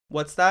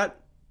What's that?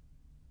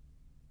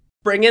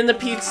 Bring in the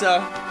pizza.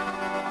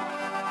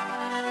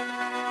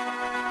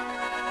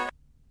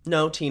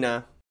 No,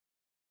 Tina.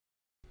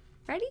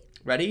 Ready?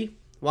 Ready?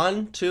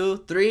 1, 2,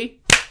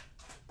 3.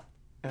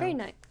 Very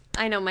nice.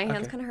 I know, my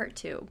hands Okay. kind of hurt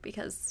too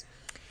because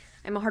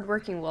I'm a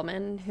hardworking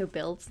woman who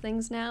builds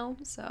things now,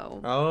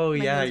 so... Oh, my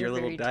yeah, hands your are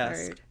little very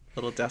desk. tired.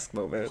 Little desk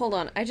moment. Hold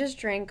on, I just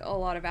drank a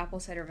lot of apple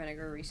cider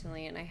vinegar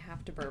recently and I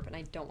have to burp and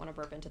I don't want to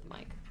burp into the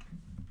mic.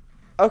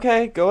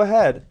 Okay, go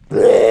ahead.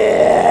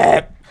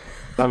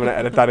 I'm gonna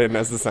edit that in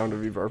as the sound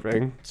of you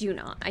burping. Do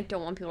not. I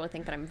don't want people to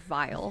think that I'm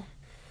vile.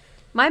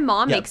 My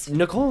mom makes...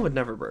 Nicole would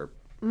never burp.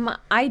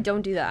 I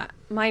don't do that.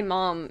 My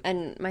mom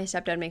and my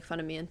stepdad make fun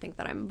of me and think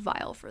that I'm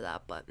vile for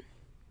that, but...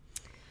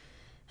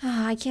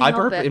 I can't I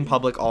help burp it. in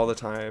public all the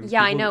time.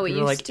 Yeah, I know, it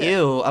People are used like, to.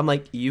 ew. I'm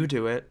like, you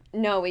do it.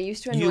 No, it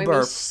used to You annoy me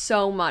burp.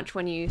 so much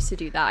when you used to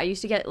do that. I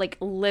used to get, like,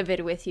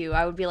 livid with you.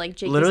 I would be like,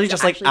 Jake, Literally this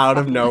is just like actually out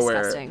of fucking nowhere.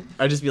 disgusting.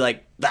 I'd just be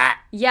like,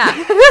 that. Yeah,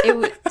 it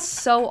was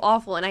so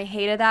awful, and I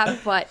hated that,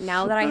 but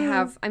now that I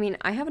have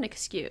an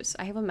excuse.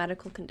 I have a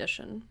medical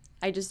condition.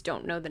 I just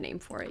don't know the name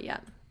for it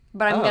yet.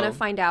 But I'm going to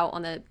find out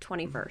on the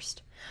 21st.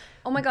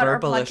 Oh my god, our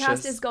podcast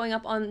Burpalicious. is going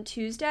up on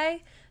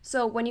Tuesday.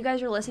 So when you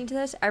guys are listening to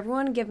this,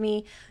 everyone give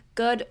me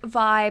good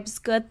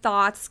vibes, good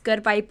thoughts,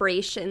 good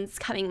vibrations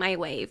coming my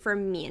way for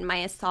me and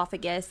my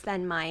esophagus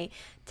and my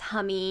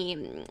tummy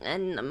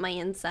and my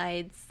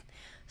insides.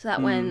 So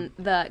that when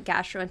the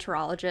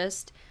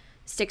gastroenterologist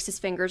sticks his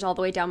fingers all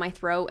the way down my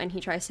throat and he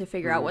tries to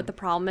figure out what the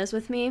problem is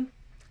with me,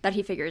 that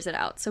he figures it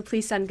out. So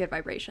please send good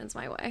vibrations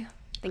my way.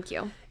 Thank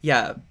you.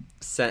 Yeah.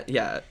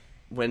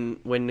 When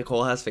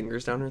Nicole has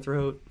fingers down her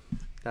throat,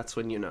 that's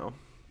when you know.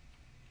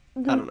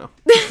 I don't know.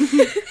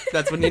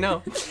 That's when you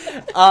know.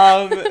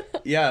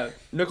 Yeah.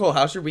 Nicole,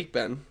 how's your week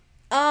been?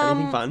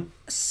 Anything fun?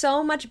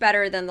 So much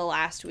better than the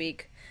last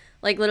week.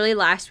 Like, literally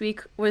last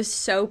week was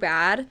so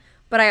bad,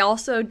 but I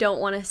also don't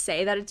want to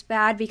say that it's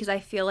bad because I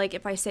feel like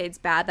if I say it's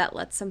bad, that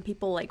lets some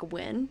people, like,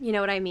 win. You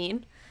know what I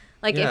mean?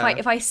 Like, Yeah.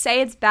 if I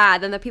say it's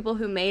bad, then the people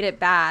who made it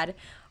bad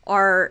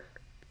are,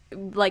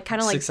 like,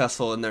 kind of like...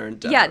 Successful in their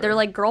endeavor. Yeah, they're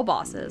like girl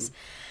bosses.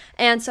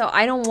 And so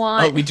I don't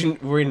want...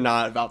 We're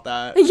not about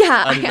that.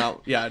 Yeah. I do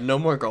not. Yeah, no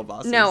more girl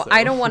bosses. No, so.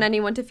 I don't want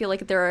anyone to feel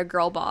like they're a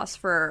girl boss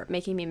for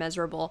making me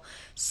miserable.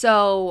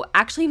 So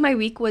actually my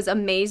week was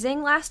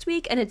amazing last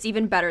week and it's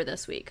even better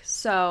this week.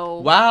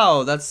 So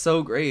Wow, that's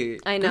so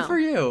great. I know. Good for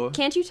you.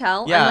 can't you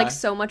tell? Yeah. I'm like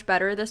so much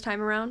better this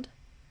time around.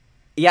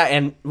 Yeah,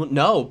 and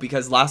no,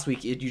 because last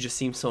week you just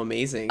seemed so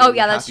amazing. Oh and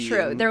yeah, that's happy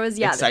true. and There was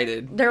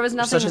excited. There was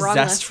nothing Such a wrong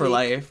zest last for week.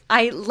 life.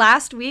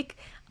 Last week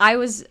I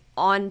was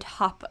on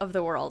top of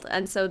the world,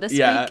 and so this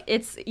Yeah. week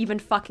it's even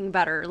fucking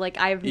better. Like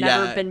I've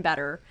never Yeah. been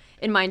better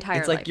in my entire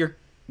It's life. like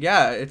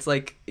it's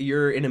like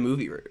you're in a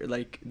movie.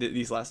 Like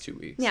these last 2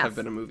 weeks Yeah. have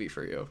been a movie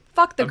for you.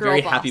 Fuck the a girl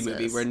very bosses. happy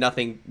movie where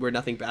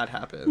nothing bad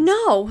happens.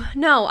 No.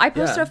 I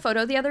posted Yeah. a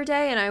photo the other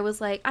day and I was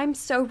like, I'm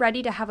so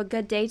ready to have a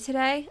good day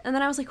today. And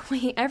then I was like,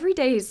 wait, every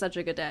day is such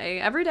a good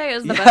day. Every day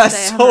is the Yeah, best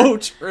day so ever.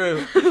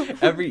 true.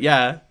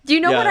 Do you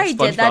know what I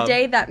did that SpongeBob.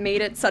 day that made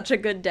it such a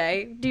good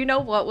day? Do you know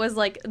what was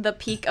like the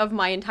peak of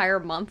my entire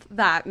month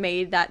that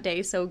made that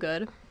day so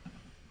good?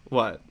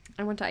 What?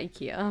 I went to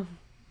IKEA.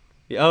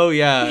 Oh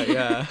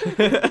yeah.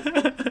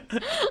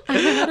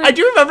 I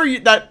do remember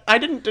that I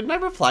didn't I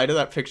reply to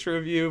that picture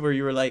of you where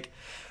you were like,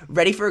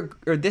 ready for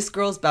or this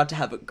girl's about to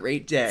have a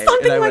great day.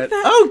 Something and I like went,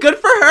 that. oh, good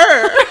for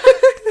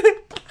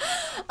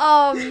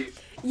her.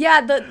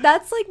 Yeah,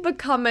 that's like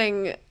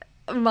becoming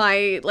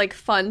my like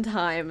fun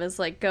time is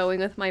like going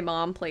with my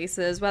mom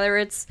places, whether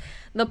it's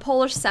the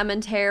Polish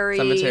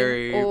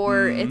cemetery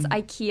or it's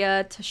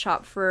IKEA to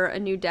shop for a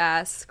new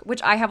desk,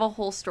 which I have a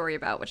whole story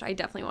about, which I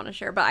definitely want to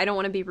share, but I don't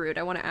want to be rude.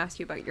 I want to ask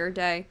you about your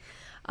day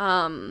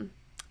and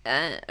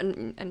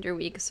your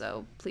week,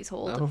 so please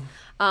hold.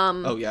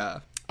 Oh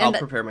yeah. I'll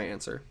prepare my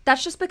answer.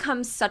 That's just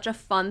become such a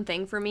fun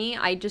thing for me.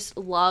 I just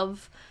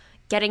love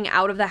getting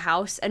out of the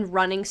house and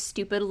running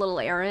stupid little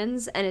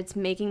errands, and it's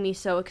making me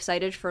so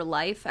excited for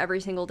life every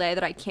single day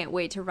that I can't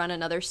wait to run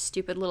another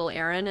stupid little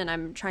errand, and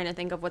I'm trying to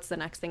think of what's the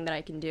next thing that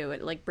I can do.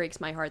 It like breaks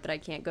my heart that I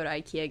can't go to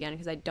IKEA again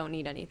because I don't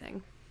need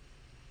anything.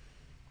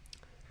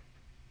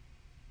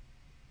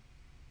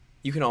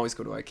 You can always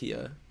go to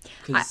IKEA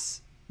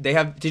because they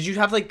have. Did you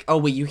have like? Oh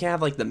wait, you can't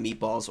have like the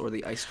meatballs or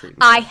the ice cream.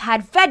 I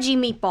had veggie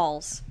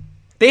meatballs.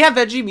 They have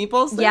veggie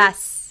meatballs there?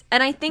 Yes.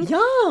 And I think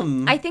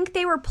Yum. I think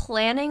they were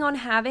planning on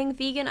having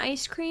vegan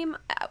ice cream.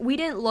 We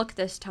didn't look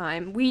this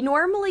time. We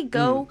normally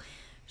go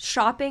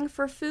shopping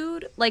for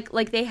food.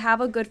 Like they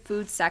have a good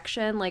food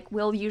section. Like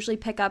we'll usually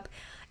pick up.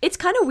 It's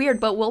kind of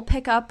weird, but we'll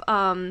pick up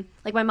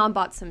like my mom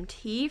bought some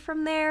tea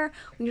from there.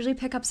 We usually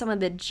pick up some of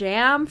the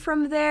jam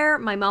from there.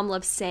 My mom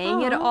loves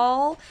saying it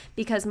all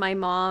because my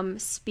mom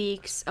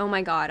speaks. Oh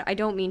my god, I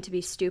don't mean to be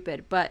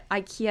stupid, but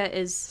IKEA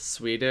is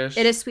Swedish.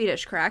 It is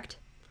Swedish, correct?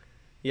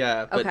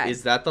 Yeah, but Okay.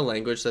 is that the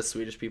language that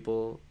Swedish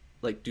people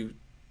like? Do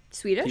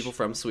Swedish? people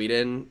from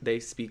Sweden they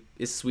speak?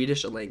 Is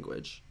Swedish a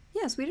language?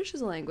 Yeah, Swedish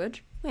is a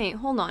language. Wait,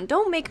 hold on.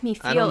 Don't make me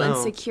I don't feel know.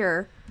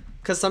 insecure.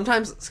 Because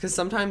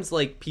sometimes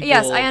like people.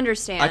 Yes, I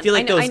understand. I feel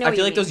like I know I what feel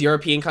you like those mean.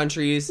 European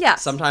countries.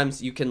 Yes.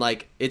 Sometimes you can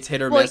like it's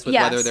hit or Well, miss with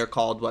yes. whether they're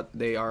called what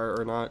they are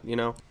or not. You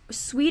know.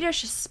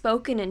 Swedish is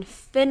spoken in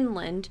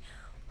Finland.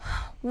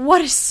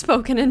 What is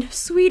spoken in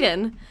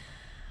Sweden?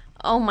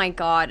 Oh my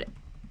god.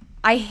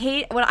 I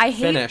hate.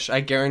 Finnish. I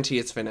guarantee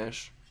it's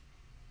Finnish.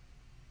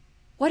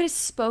 What is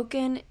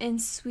spoken in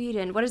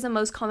Sweden? What is the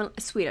most common?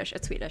 Swedish.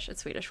 It's Swedish.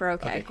 It's Swedish. We're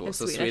okay. Okay, cool. It's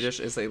So Swedish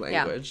is a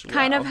language. Yeah.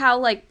 Kind of Wow. how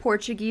like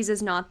Portuguese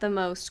is not the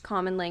most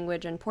common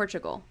language in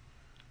Portugal.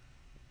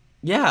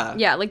 Yeah.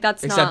 Yeah, like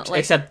that's Except not like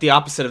except the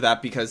opposite of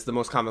that because the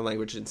most common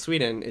language in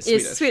Sweden is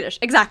Swedish. is Swedish.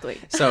 Exactly.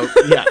 So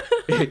yeah.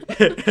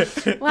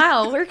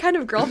 Wow, we're kind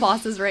of girl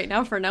bosses right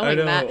now for knowing I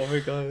know. that. Oh my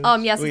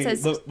gosh. Yes, it wait,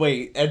 says-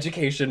 wait,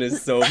 education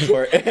is so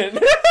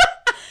important.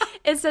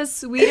 It says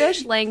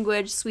Swedish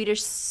language,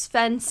 Swedish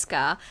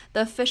svenska,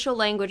 the official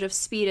language of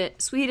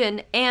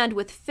Sweden, and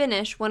with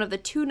Finnish, one of the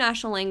two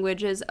national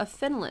languages of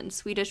Finland.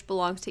 Swedish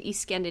belongs to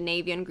East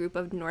Scandinavian group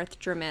of North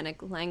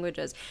Germanic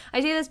languages.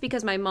 I say this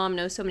because my mom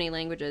knows so many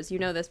languages. You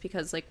know this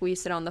because like we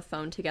sit on the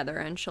phone together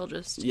and she'll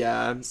just start.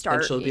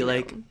 And she'll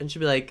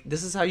be like,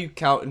 "This is how you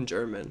count in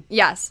German."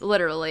 Yes,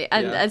 literally,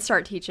 and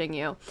start teaching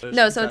you.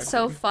 No, so it's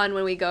so Exactly. fun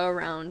when we go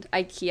around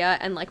IKEA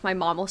and like my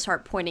mom will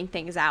start pointing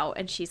things out,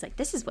 and she's like,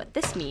 "This is what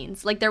this means."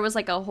 Like there was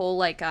like a whole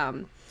like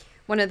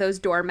one of those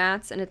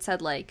doormats, and it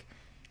said like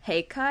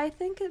Heika, I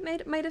think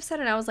it might have said,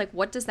 and I was like,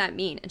 "What does that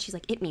mean?" And she's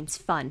like, "It means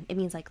fun. It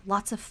means like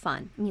lots of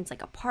fun. It means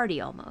like a party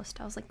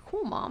almost." I was like,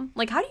 "Cool, mom.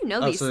 Like, how do you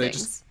know these so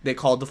things?" they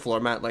called the floor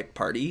mat like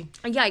party.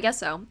 Yeah, I guess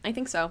so. I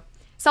think so.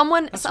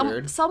 Someone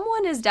Weird.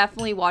 someone is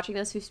definitely watching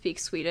this who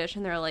speaks Swedish,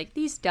 and they're like,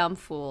 "These dumb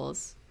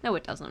fools." No,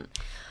 it doesn't.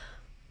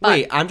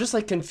 Wait, I'm just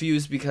like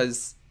confused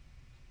because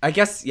I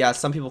guess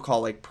some people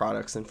call like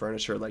products and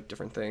furniture like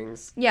different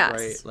things.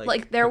 Yes. Right?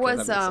 Like there okay,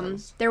 was that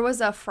makes sense. there was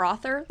a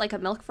frother, like a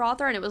milk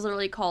frother, and it was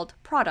literally called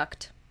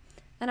product.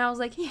 And I was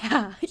like,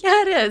 yeah,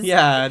 it is.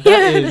 Yeah, that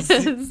Yeah, it is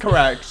is.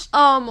 correct.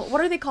 What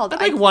are they called?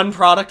 I'd like one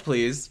product,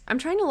 please. I'm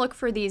trying to look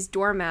for these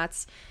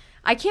doormats.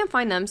 I can't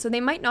find them, so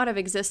they might not have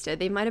existed.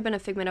 They might have been a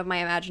figment of my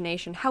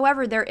imagination.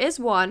 However, there is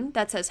one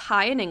that says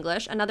hi in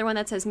English, another one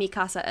that says mi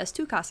casa es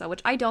tu casa,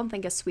 which I don't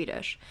think is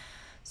Swedish.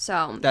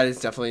 So, That is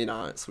definitely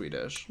not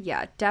Swedish.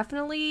 yeah,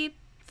 definitely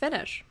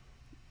Finnish.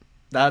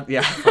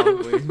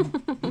 Probably.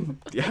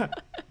 Yeah.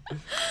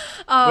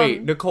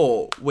 Wait,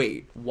 Nicole,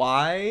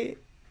 why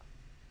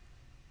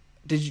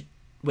did you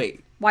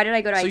wait? Why did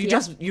I go to So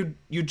IKEA?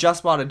 you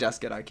just bought a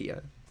desk at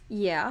IKEA.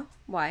 Yeah,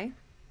 why?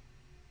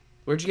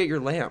 Where'd you get your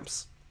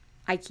lamps?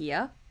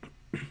 IKEA.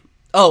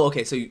 Oh,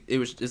 okay, so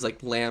it's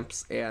like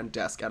lamps and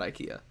desk at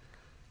IKEA.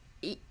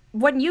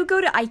 When you go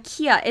to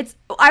IKEA,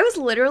 I was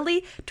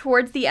literally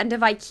towards the end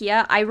of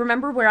IKEA. I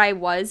remember where I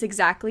was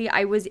exactly.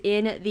 I was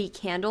in the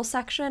candle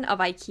section of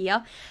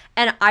IKEA,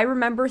 and I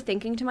remember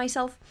thinking to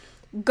myself,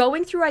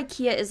 going through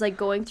IKEA is like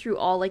going through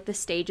all like the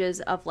stages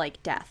of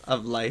like death.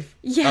 Of life?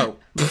 Yeah. Oh.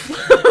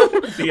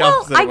 The Well,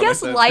 opposite of I what guess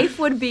said. life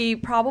would be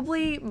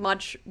probably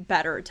much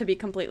better, to be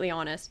completely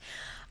honest.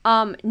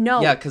 No,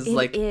 Yeah, because it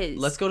like, is.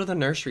 let's go to the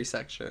nursery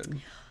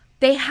section.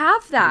 They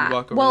have that.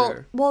 walk over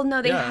there.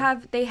 No, they Yeah.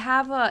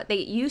 they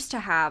used to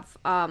have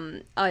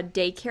a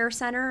daycare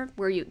center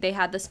where they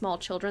had the small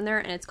children there,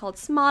 and it's called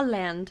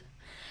Småland.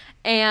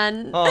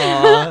 And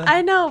Aw.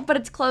 I know, but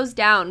it's closed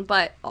down.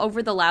 But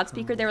over the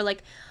loudspeaker, they were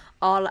like,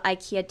 "All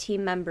IKEA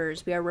team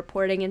members, we are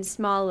reporting in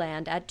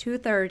Småland at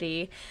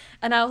 2:30."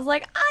 And I was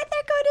like, "I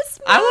think go to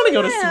Småland. I wanna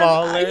go to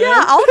Småland.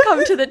 Yeah, I'll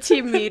come to the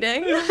team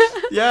meeting."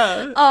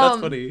 Yeah,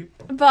 that's funny.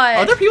 But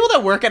Are there people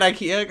that work at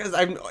IKEA? Because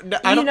I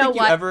don't know think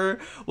you what? ever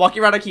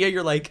walking around IKEA.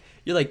 You're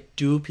like,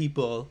 do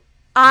people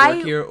I-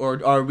 work here,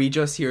 or are we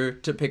just here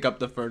to pick up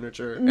the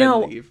furniture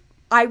No. and leave?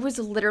 I was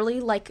literally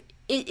like,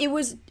 it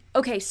was,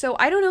 okay, so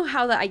I don't know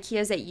how the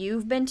IKEAs that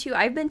you've been to,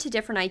 I've been to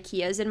different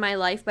IKEAs in my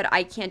life, but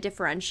I can't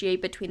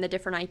differentiate between the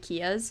different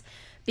IKEAs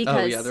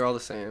because Oh yeah, they're all the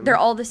same. they're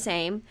all the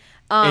same.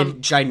 and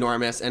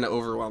ginormous and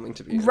overwhelming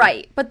to be in.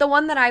 Right, but the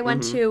one that I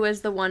went Mm-hmm. to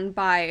is the one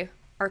by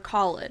our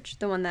college,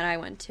 the one that I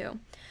went to.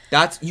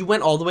 You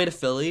went all the way to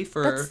Philly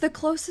for. That's the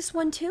closest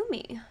one to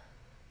me.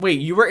 Wait,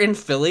 you were in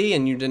Philly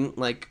and you didn't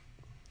like.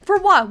 For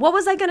what? What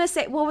was I gonna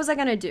say? What was I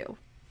gonna do?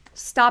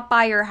 Stop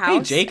by your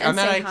house? Hey Jake, and I'm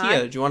at say IKEA.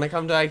 hi? Do you want to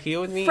come to IKEA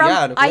with me? From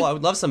Yeah, Nicole, I- I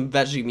would love some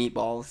veggie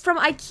meatballs. From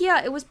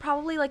IKEA, it was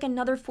probably like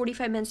another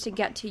 45 minutes to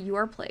get to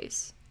your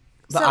place.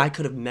 But So- I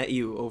could have met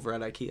you over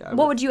at IKEA.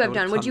 What would you have I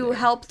done? Would come you there.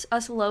 helped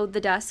us load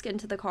the desk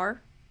into the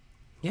car?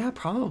 Yeah,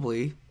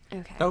 probably.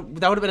 Okay. That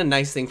would have been a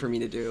nice thing for me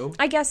to do.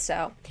 I guess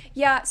so.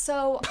 Yeah,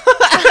 so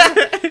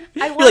I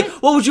You're wanted like,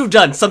 what would you have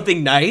done?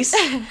 Something nice?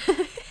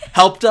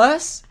 Helped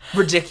us?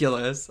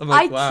 Ridiculous. I'm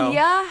like, IKEA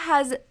wow.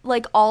 has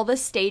like all the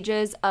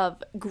stages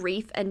of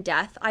grief and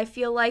death, I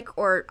feel like,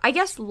 or I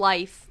guess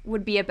life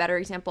would be a better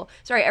example.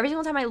 Sorry, every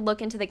single time I look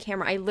into the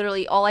camera, I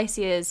literally all I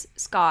see is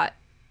Scott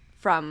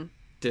from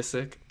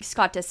Disick.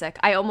 Scott Disick.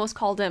 I almost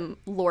called him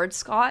Lord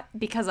Scott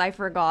because I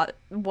forgot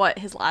what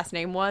his last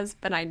name was,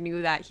 but I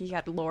knew that he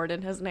had Lord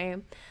in his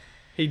name.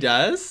 He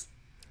does?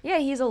 Yeah,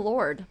 he's a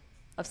lord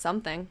of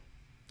something.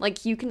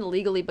 Like, you can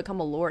legally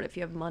become a lord if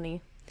you have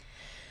money.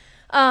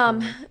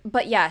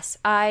 But yes,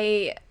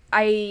 I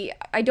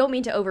don't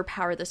mean to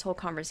overpower this whole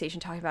conversation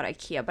talking about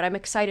IKEA, but I'm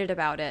excited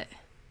about it.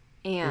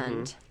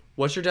 And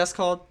What's your desk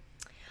called?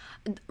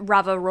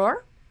 Rava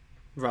Roar?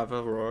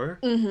 Rava Roar?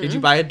 Did you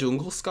buy a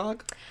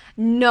Dungelskog?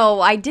 No,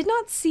 I did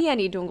not see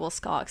any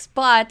Dungelskogs,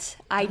 but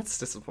That's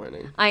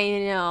disappointing. I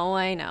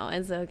know,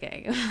 it's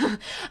okay.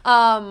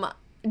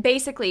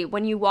 Basically,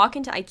 when you walk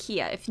into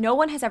IKEA, if no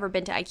one has ever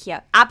been to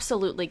IKEA,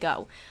 absolutely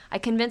go. I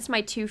convinced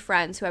my 2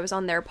 friends who I was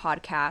on their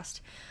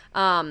podcast.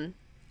 What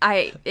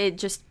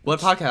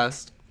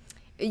podcast?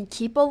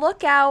 Keep a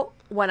lookout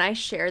when I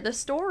share the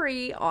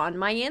story on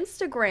my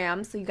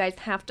Instagram. So you guys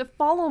have to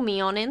follow me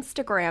on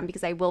Instagram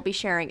because I will be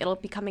sharing. It'll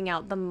be coming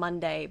out the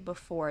Monday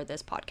before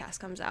this podcast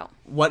comes out.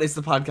 What is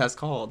the podcast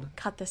called?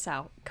 Cut this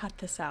out.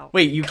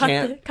 Wait, you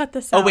can't? Cut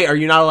this out. Oh, wait, are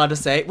you not allowed to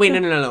say? Wait,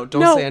 no.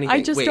 Don't say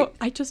anything.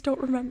 I just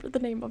don't remember the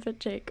name of it,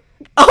 Jake.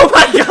 Oh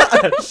my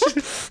gosh.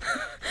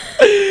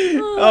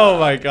 Oh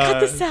my gosh. Cut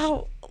this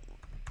out.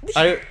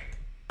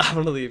 I'm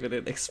gonna leave it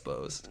in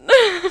exposed.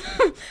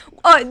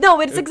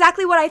 No, it's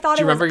exactly what I thought.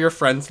 Do you remember your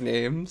friends'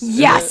 names?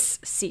 Yes,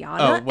 Sienna.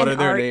 Oh, what are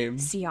their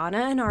names? Sienna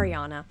and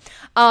Ariana.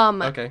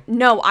 Okay.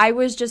 No, I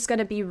was just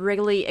gonna be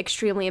really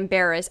extremely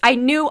embarrassed. I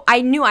knew.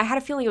 I had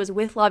a feeling it was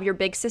With Love, Your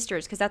Big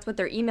Sisters, because that's what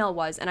their email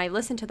was, and I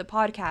listened to the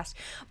podcast.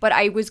 But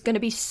I was gonna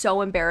be so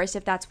embarrassed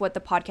if that's what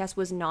the podcast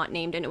was not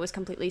named and it was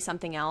completely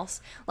something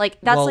else. Like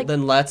that's well,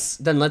 then let's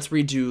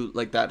redo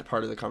like that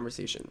part of the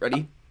conversation.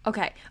 Ready?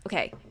 Okay.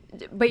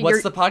 But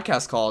what's the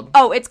podcast called?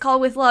 Oh, it's called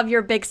With Love,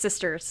 Your Big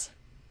Sisters.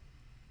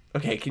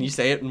 Okay, can you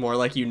say it more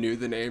like you knew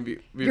the name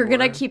before? You're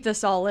gonna keep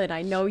this all in.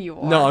 I know you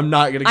are. No, I'm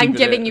not gonna keep I'm it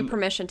giving in. you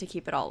permission to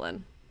keep it all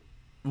in.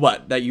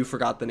 What? That you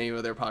forgot the name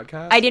of their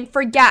podcast? I didn't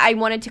forget. I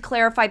wanted to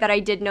clarify that I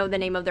did know the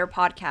name of their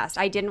podcast.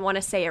 I didn't want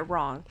to say it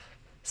wrong.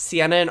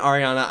 Sienna and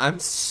Ariana, I'm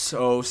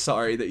so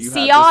sorry that you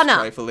had this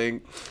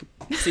trifling...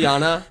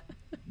 Sienna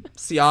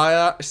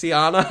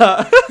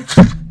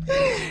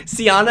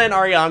and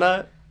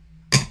Ariana...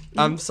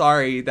 I'm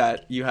sorry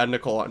that you had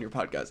Nicole on your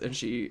podcast and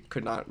she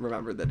could not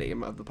remember the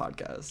name of the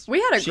podcast.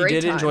 We had a great time. She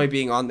did enjoy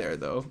being on there,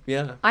 though.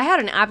 Yeah. I had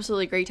an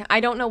absolutely great time.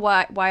 I don't know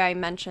why I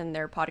mentioned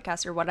their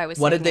podcast or what I was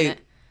saying.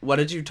 What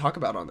did you talk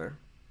about on there?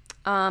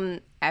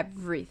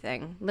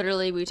 Everything.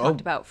 Literally, we talked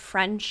about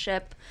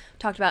friendship,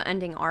 talked about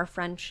ending our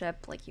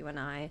friendship, like you and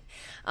I.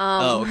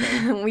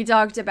 Okay. We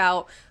talked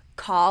about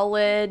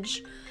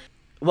college.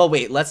 Well,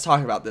 wait, let's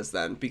talk about this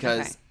then,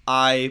 because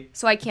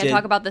So I can't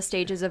talk about the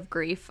stages of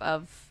grief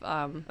of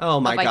oh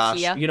my gosh.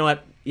 IKEA. You know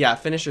what? Yeah,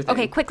 finish your thing.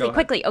 Okay,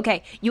 quickly.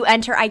 Okay, you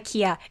enter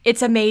IKEA.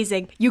 It's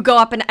amazing. You go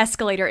up an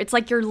escalator. It's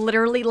like you're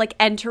literally like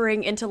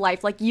entering into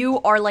life. Like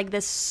you are like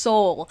this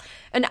soul.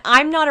 And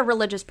I'm not a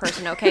religious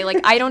person, okay? Like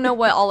I don't know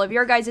what all of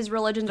your guys'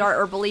 religions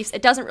are or beliefs.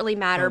 It doesn't really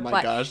matter. Oh my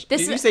but gosh.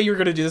 Did you say you were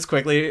going to do this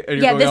quickly?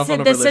 And yeah, going off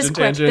on a religion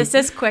tangent? This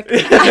is quick.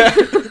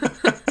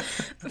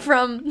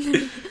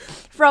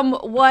 From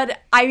what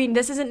I mean,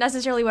 this isn't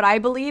necessarily what I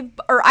believe,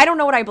 or I don't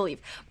know what I believe,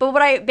 but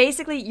what I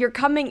basically, you're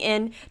coming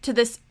in to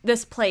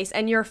this place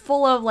and you're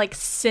full of like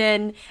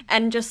sin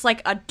and just like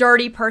a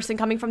dirty person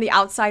coming from the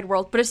outside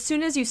world. But as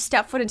soon as you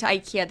step foot into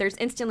IKEA, there's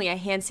instantly a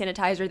hand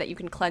sanitizer that you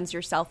can cleanse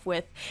yourself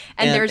with,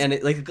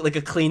 and like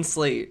a clean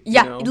slate.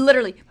 Yeah, you know?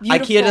 literally.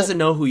 Beautiful. IKEA doesn't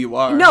know who you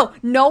are.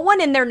 No one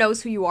in there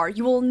knows who you are.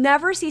 You will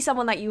never see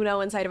someone that you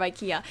know inside of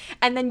IKEA.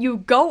 And then you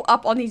go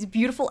up on these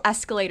beautiful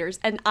escalators,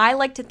 and I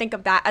like to think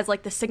of that as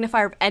like the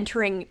signifier of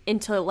entering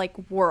into like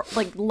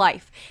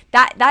life.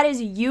 That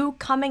is you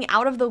coming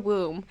out of the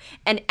womb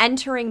and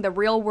entering the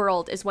real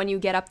world is when you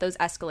get up those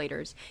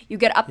escalators. You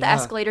get up the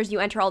escalators, you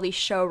enter all these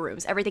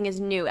showrooms. Everything is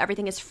new,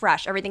 everything is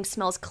fresh, everything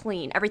smells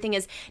clean, everything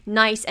is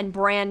nice and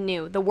brand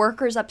new. The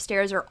workers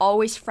upstairs are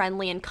always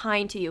friendly and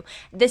kind to you.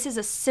 This is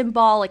a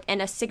symbolic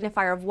and a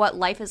signifier of what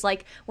life is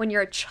like when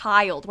you're a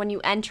child, when you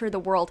enter the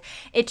world.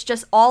 It's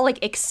just all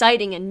like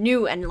exciting and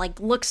new and like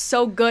looks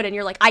so good, and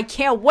you're like, I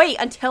can't wait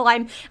until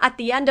I'm at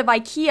the end of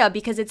IKEA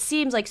because it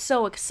seems like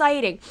so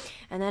exciting.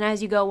 And then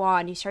as you go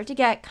on, you start to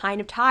get kind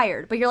of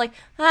tired, but you're like,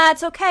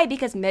 it's okay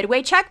because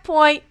midway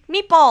checkpoint,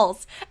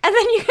 meatballs. And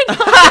then you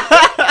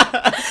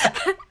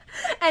can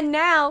and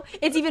now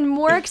it's even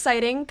more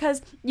exciting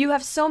because you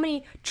have so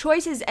many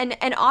choices and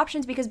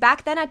options, because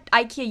back then at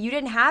IKEA you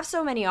didn't have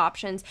so many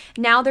options.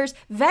 Now there's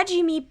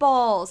veggie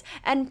meatballs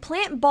and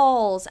plant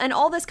balls and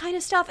all this kind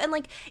of stuff, and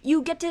like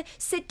you get to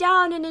sit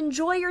down and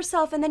enjoy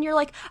yourself, and then you're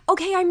like,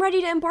 okay, I'm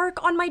ready to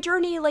embark on my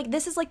journey. Like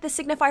this is like the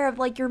signifier of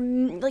like your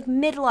like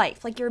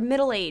midlife, like your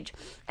middle age.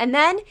 And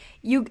then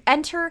you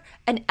enter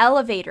an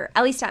elevator,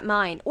 at least at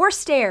mine, or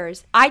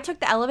stairs. I took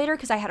the elevator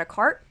because I had a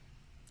cart.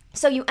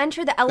 So you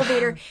enter the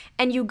elevator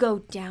and you go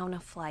down a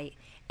flight.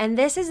 And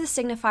this is a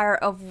signifier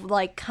of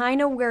like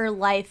kind of where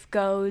life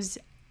goes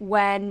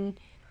when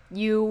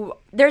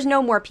there's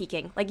no more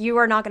peaking. Like you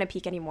are not going to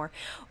peak anymore.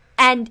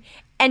 And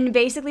And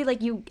basically,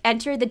 like, you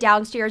enter the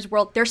downstairs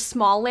world. There's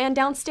small land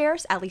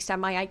downstairs, at least at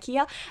my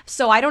IKEA.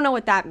 So I don't know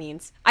what that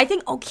means. I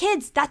think,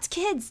 kids. That's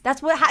kids.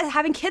 That's what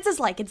having kids is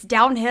like. It's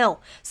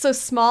downhill. So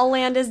small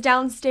land is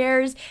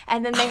downstairs,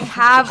 and then they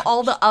have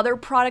all the other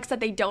products that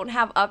they don't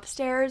have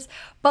upstairs.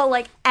 But,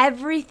 like,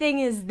 everything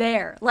is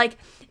there. Like,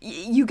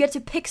 you get to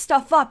pick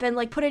stuff up and,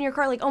 like, put in your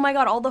cart. Like, oh my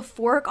God, all the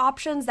fork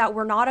options that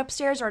were not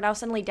upstairs are now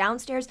suddenly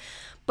downstairs.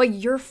 But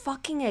you're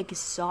fucking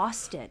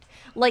exhausted.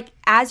 Like,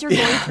 as you're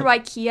going through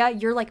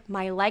IKEA, you're like,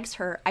 my legs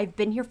hurt. I've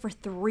been here for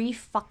 3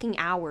 fucking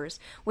hours,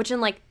 which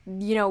in, like,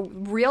 you know,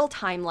 real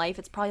time life,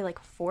 it's probably like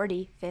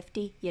 40,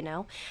 50, you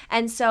know?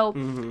 And so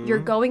you're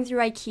going through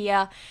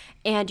IKEA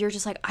and you're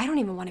just like, I don't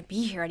even want to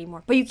be here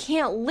anymore. But you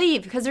can't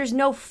leave because there's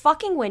no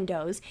fucking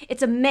windows.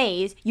 It's a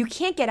maze. You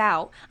can't get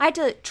out. I had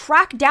to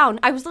track down.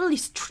 I was literally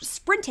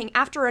sprinting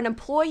after an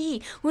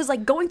employee who was,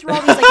 like, going through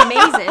all these, like,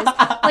 mazes.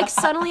 Like,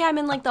 suddenly I'm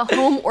in, like, the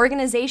home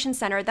organization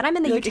center. Then I'm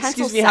in the utensils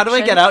excuse me, section. how do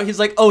I get out? He's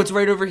like, oh, it's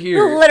right over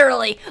here.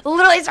 Literally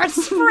start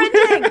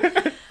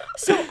sprinting.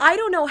 So I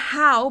don't know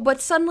how,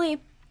 but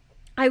suddenly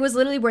I was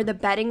literally where the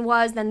bedding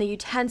was, then the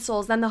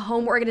utensils, then the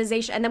home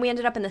organization, and then we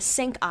ended up in the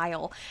sink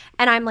aisle.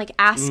 And I'm, like,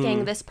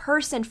 asking this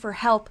person for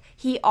help.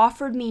 He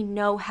offered me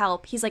no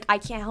help. He's like, I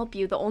can't help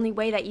you. The only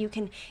way that you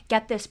can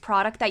get this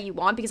product that you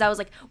want, because I was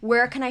like,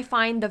 where can I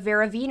find the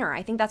Vera Wiener?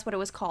 I think that's what it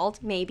was called,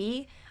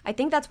 maybe. I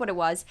think that's what it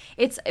was.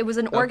 It was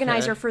an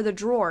organizer for the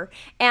drawer.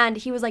 And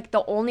he was like,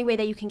 the only way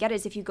that you can get it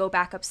is if you go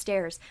back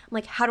upstairs. I'm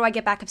like, how do I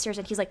get back upstairs?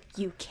 And he's like,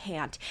 you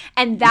can't.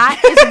 And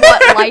that is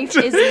what life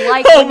is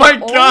like. Oh my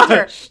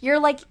gosh. You're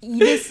like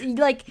this,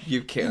 like,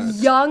 you can't.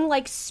 Young,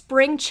 like,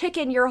 spring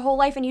chicken your whole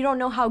life, and you don't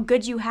know how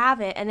good you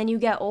have it. And then you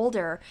get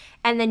older,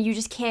 and then you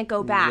just can't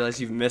go back. You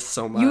realize you've missed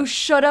so much. You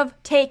should have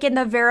taken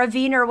the Vera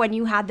Wiener when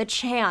you had the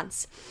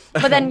chance.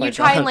 But then you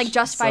try and, like,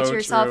 justify to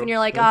yourself, and you're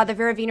like, the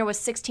Vera Wiener was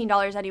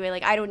 $16 anyway.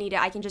 Like, I don't need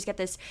it. I can just get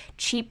this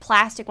cheap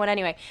plastic one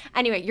anyway.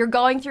 Anyway, you're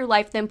going through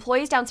life. The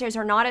employees downstairs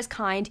are not as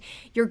kind.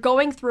 You're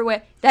going through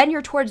it. Then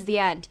you're towards the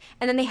end.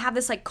 And then they have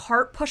this, like,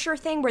 cart pusher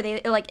thing where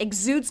it, like,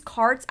 exudes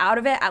carts out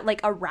of it at,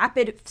 like, a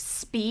rapid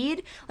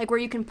speed, like, where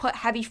you can put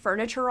heavy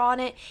furniture on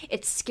it.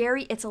 It's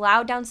scary. It's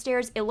loud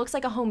downstairs. It looks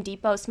like a Home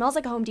Depot. Smells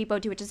like a Home Depot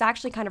too, which is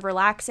actually kind of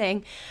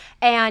relaxing.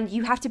 And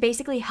you have to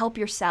basically help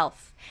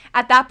yourself.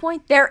 At that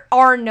point, there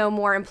are no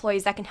more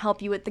employees that can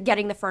help you with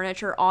getting the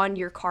furniture on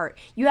your cart.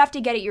 You have to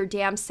get it your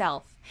damn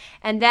self.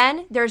 And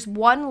then there's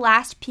one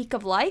last peak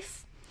of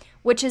life,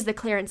 which is the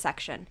clearance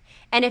section.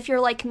 And if you're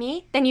like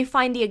me, then you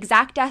find the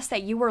exact desk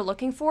that you were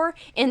looking for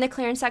in the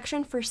clearance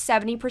section for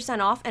 70%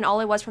 off, and all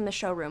it was from the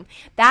showroom.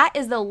 That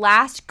is the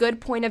last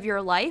good point of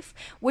your life,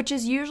 which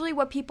is usually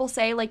what people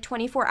say, like,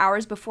 24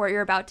 hours before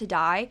you're about to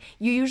die.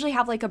 You usually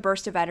have, like, a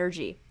burst of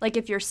energy, like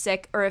if you're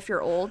sick or if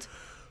you're old.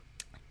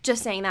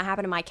 Just saying, that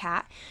happened to my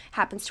cat.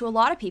 Happens to a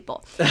lot of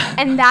people.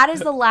 And that is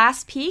the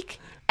last peak.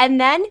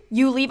 And then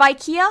you leave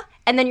IKEA,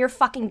 and then you're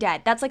fucking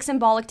dead. That's, like,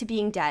 symbolic to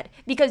being dead.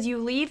 Because you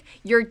leave,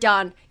 you're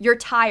done. You're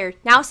tired.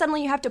 Now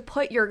suddenly you have to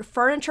put your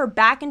furniture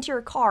back into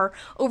your car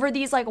over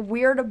these, like,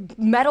 weird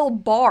metal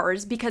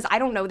bars because, I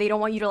don't know, they don't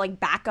want you to,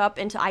 like, back up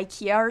into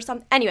IKEA or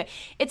something. Anyway,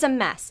 it's a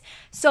mess.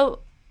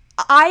 So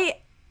I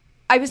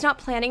was not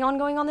planning on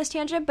going on this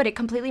tangent, but it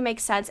completely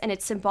makes sense, and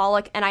it's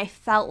symbolic, and I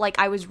felt like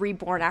I was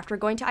reborn after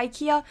going to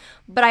IKEA,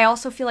 but I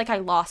also feel like I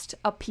lost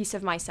a piece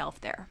of myself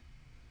there.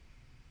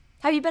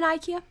 Have you been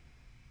to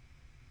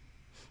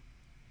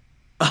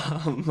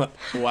IKEA?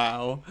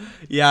 Wow.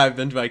 Yeah, I've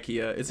been to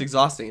IKEA. It's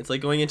exhausting. It's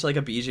like going into, like,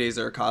 a BJ's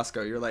or a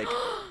Costco.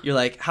 You're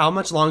like, how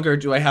much longer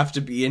do I have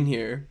to be in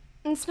here?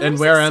 And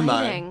where am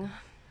I?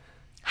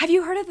 Have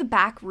you heard of the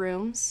back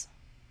rooms?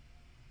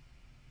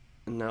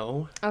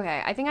 No.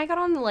 Okay, I think I got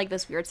on, like,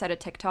 this weird side of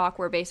TikTok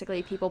where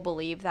basically people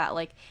believe that,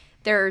 like,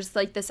 there's,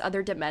 like, this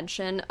other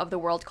dimension of the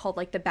world called,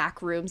 like, the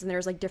back rooms, and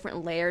there's, like,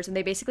 different layers, and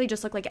they basically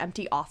just look like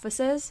empty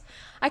offices.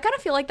 I kind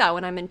of feel like that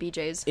when I'm in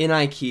BJ's. In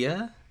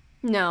IKEA?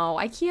 No,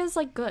 IKEA's,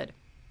 like, good.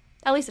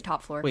 At least the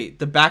top floor. Wait,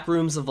 the back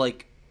rooms of,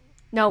 like,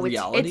 no,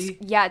 reality?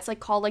 It's like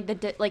called, like,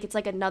 it's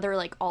like another,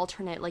 like,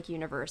 alternate, like,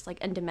 universe, like,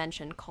 and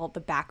dimension called the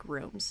back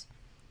rooms.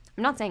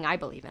 I'm not saying I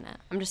believe in it.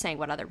 I'm just saying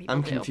what other people do.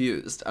 I'm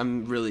confused.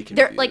 I'm really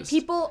confused. They're, like,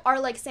 people are,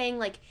 like, saying,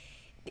 like,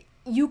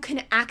 you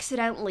can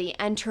accidentally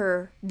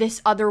enter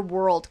this other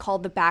world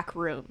called the back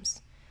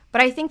rooms.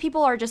 But I think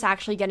people are just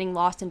actually getting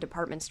lost in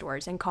department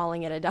stores and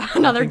calling it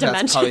another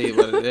dimension. That's probably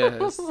what it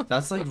is.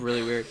 That's, like,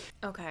 really weird.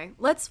 Okay,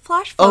 let's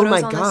flash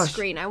photos on the gosh.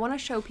 screen. I want to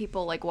show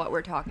people, like, what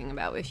we're talking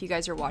about. If you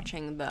guys are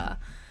watching the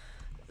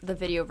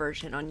video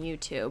version on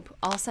YouTube,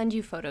 I'll send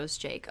you photos,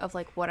 Jake, of,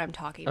 like, what I'm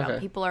talking about. Okay.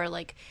 People are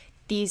like,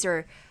 these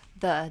are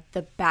the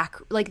back,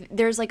 like,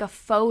 there's, like, a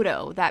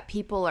photo that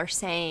people are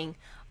saying,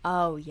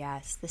 oh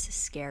yes, this is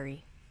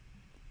scary.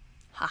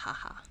 Ha ha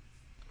ha.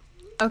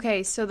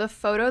 Okay, so the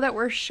photo that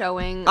we're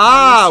showing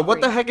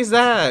what the heck is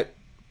that?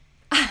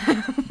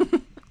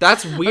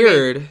 That's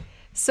weird. Okay.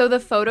 So the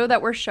photo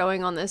that we're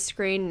showing on this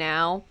screen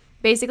now,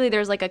 basically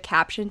there's, like, a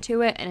caption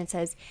to it, and it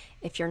says,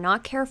 if you're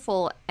not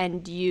careful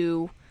and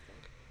you...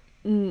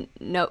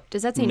 no,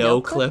 does that say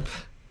no clip?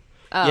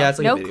 Oh, Yeah, it's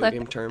like no a video clip.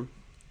 game term.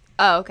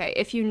 Oh, okay.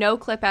 If you no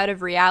clip out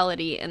of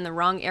reality in the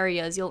wrong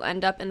areas, you'll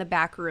end up in the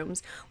back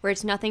rooms, where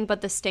it's nothing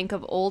but the stink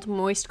of old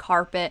moist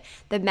carpet,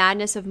 the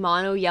madness of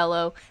mono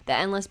yellow, the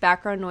endless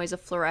background noise of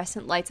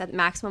fluorescent lights at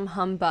maximum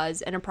hum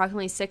buzz, and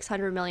approximately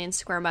 600 million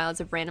square miles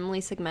of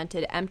randomly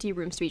segmented, empty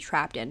rooms to be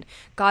trapped in.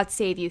 God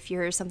save you if you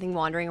hear something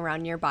wandering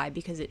around nearby,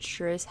 because it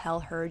sure as hell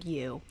heard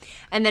you.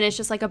 And then it's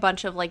just like a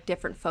bunch of like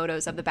different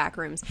photos of the back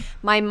rooms.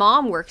 My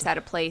mom works at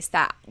a place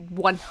that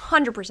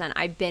 100%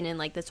 I've been in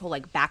like this whole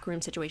like back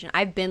room situation.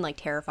 I've been like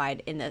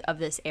terrified of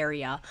this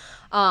area,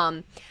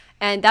 and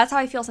that's how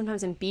I feel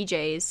sometimes in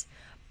BJ's.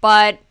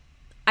 But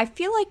I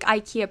feel like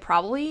IKEA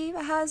probably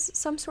has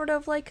some sort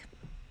of like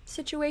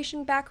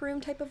situation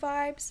backroom type of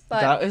vibes. But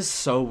that is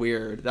so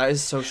weird. That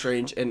is so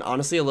strange, and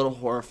honestly a little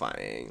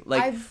horrifying.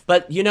 Like, I've-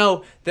 but you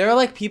know, there are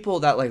like people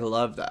that like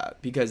love that,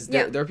 because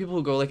Yeah. there are people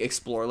who go like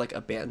explore like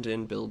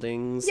abandoned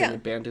buildings Yeah. and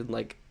abandoned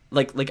like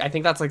I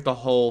think that's like the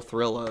whole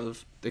thrill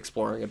of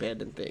exploring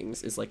abandoned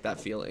things, is like that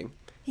feeling.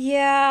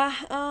 yeah,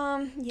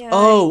 yeah.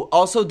 Oh,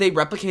 also they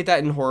replicate that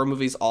in horror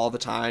movies all the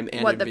time,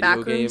 and What, in the video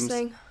backrooms games.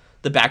 thing?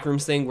 The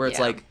backrooms thing, where it's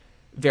Yeah. like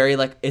very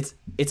like it's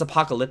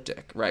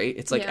apocalyptic, right?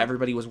 It's like Yeah.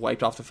 everybody was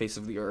wiped off the face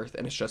of the earth,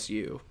 and it's just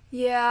you.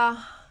 Yeah.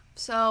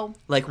 So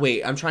Like,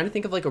 wait, I'm trying to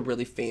think of like a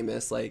really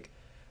famous like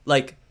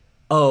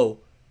oh,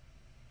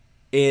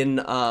 in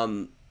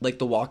like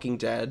The Walking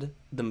Dead,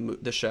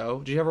 the show.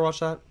 Did you ever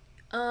watch that?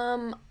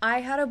 I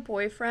had a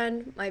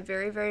boyfriend, my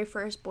very, very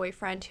first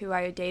boyfriend, who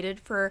I dated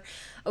for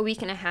a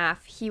week and a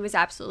half. He was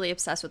absolutely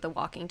obsessed with The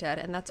Walking Dead,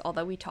 and that's all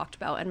that we talked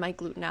about, and my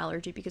gluten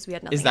allergy, because we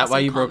had nothing Is that else why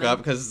in you broke common. up?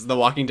 Because The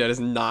Walking Dead is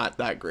not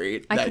that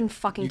great. I that couldn't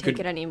fucking you take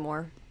could- it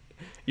anymore.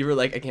 You were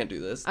like, I can't do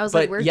this. I was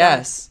but like, we're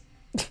yes.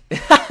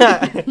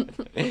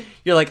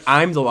 You're like,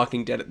 I'm The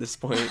Walking Dead at this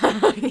point.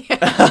 Yeah,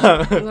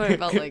 that's what I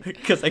felt like.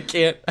 Because I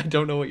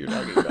don't know what you're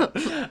talking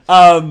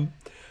about.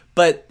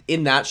 But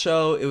in that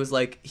show, it was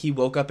like he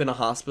woke up in a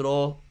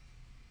hospital.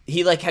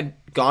 He like had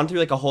gone through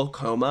like a whole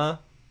coma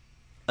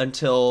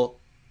until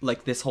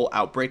like this whole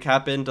outbreak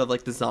happened of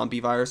like the zombie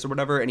virus or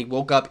whatever, and he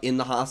woke up in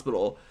the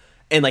hospital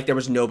and like there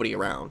was nobody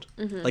around.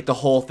 Like the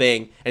whole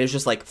thing, and it was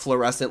just like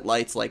fluorescent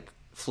lights like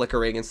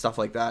flickering and stuff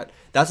like that.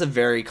 That's a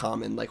very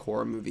common like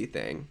horror movie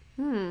thing.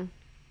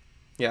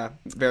 Yeah,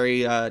 very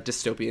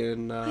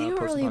dystopian,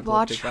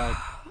 post-apocalyptic vibe.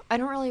 I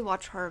don't really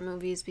watch horror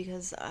movies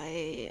because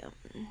I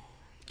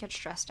get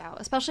stressed out,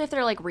 especially if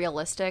they're like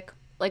realistic.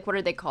 Like, what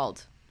are they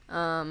called?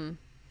 Not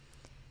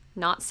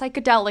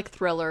psychedelic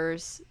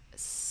thrillers,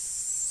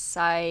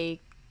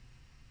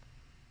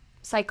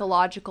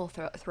 psychological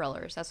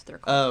thrillers. That's what they're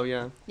called. Oh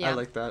yeah, Yeah. I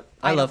like that.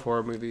 I I love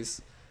horror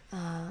movies.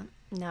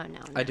 No.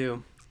 I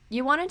do.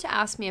 You wanted to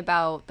ask me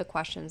about the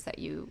questions that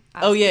you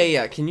asked. Oh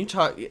yeah. Can you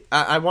talk?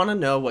 I want to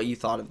know what you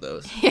thought of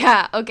those.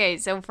 Yeah, okay,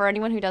 so for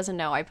anyone who doesn't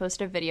know, I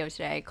posted a video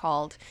today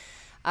called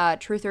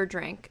Truth or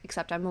Drink,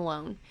 except I'm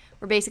alone,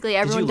 where basically Did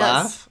everyone you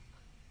does... laugh?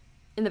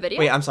 In the video?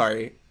 Wait, I'm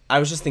sorry. I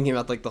was just thinking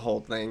about like the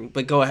whole thing,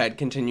 but go ahead,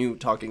 continue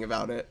talking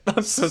about it.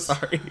 I'm so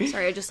sorry.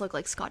 Sorry, I just look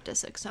like Scott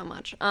Disick so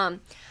much.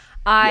 stop.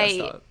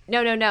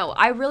 No.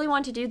 I really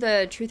want to do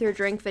the Truth or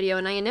Drink video,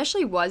 and I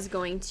initially was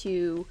going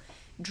to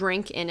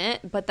drink in it,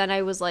 but then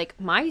I was like,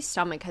 my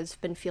stomach has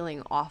been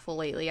feeling awful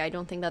lately. I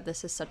don't think that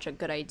this is such a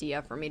good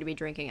idea for me to be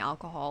drinking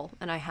alcohol,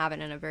 and I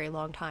haven't in a very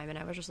long time, and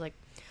I was just like,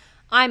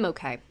 I'm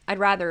okay. I'd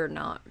rather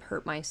not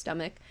hurt my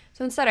stomach.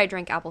 So instead I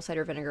drank apple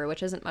cider vinegar,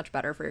 which isn't much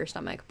better for your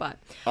stomach, but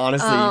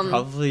Honestly, you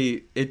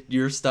probably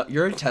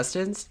your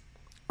intestines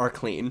are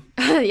clean.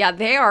 yeah,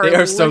 they are They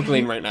are so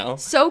clean right now.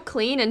 so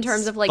clean in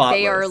terms of like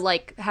they are Spotless.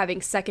 like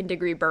having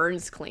second-degree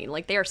burns clean.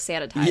 Like they are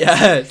sanitized.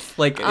 Yes,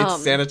 like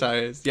it's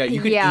sanitized. Yeah, you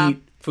could yeah.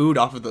 eat food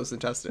off of those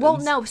intestines. Well,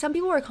 no, some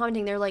people were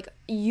commenting. They're like,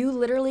 you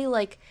literally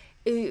like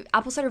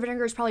apple cider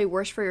vinegar is probably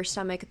worse for your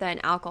stomach than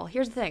alcohol.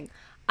 Here's the thing: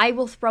 I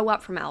will throw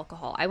up from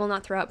alcohol. I will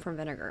not throw up from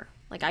vinegar.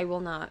 Like I will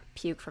not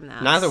puke from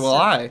that. Neither will So-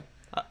 I.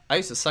 I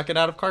used to suck it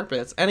out of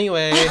carpets.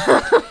 Anyway,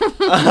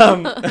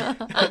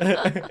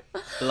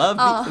 love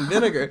me some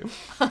vinegar.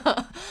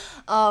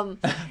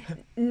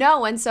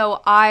 No, and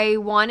so I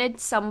wanted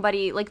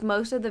somebody, like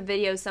most of the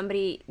videos,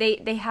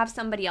 they have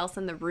somebody else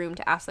in the room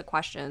to ask the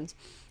questions,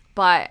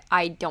 but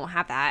I don't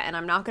have that, and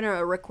I'm not going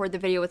to record the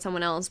video with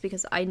someone else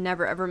because I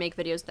never ever make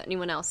videos with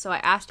anyone else. So I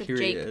asked if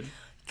Period. Jake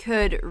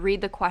could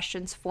read the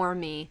questions for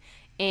me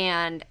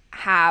and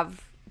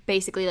have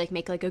basically like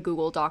make like a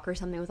Google Doc or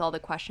something with all the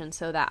questions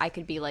so that I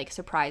could be like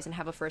surprised and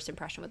have a first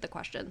impression with the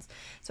questions.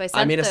 So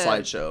I made a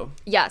slideshow.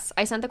 Yes,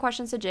 I sent the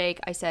questions to Jake.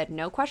 I said,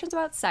 no questions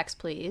about sex,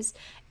 please.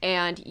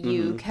 And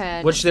you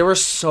can... Which there were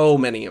so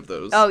many of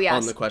those Oh, yes.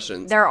 on the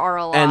questions. There are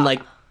a lot. And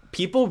like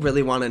people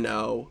really want to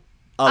know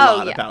a Oh,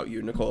 lot yeah. about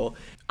you, Nicole.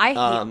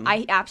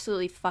 I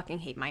absolutely fucking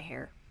hate my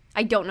hair.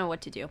 I don't know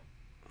what to do.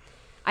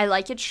 I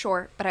like it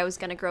short, but I was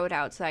going to grow it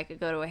out so I could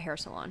go to a hair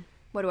salon.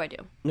 What do I do?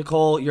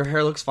 Nicole, your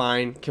hair looks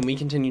fine. Can we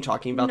continue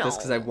talking about this? No.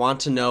 Because I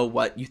want to know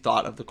what you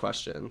thought of the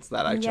questions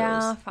that I Yeah,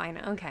 chose. fine.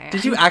 Okay.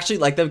 Did you actually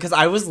like them? Because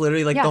I was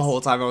literally like Yes. the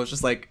whole time I was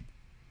just like,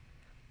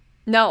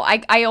 No,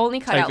 I only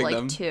cut out Typing like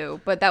them.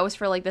 2, but that was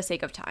for like the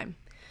sake of time.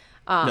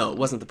 No, it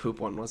wasn't the poop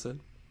one, was it?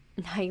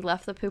 I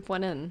left the poop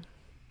one in.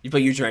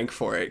 But you drank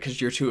for it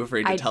because you're too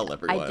afraid to tell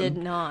everyone. I did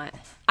not.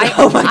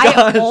 Oh my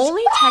gosh.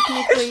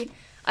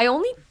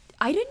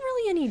 I didn't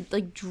really any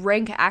like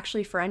drink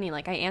actually for any.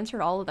 Like I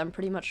answered all of them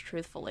pretty much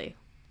truthfully.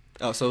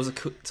 Oh, so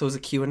it was a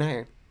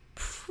Q&A.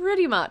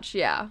 Pretty much,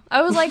 yeah.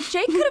 I was like,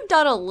 Jake could have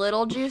done a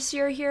little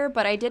juicier here,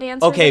 but I did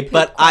answer Okay, the poop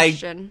but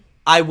question.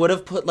 I would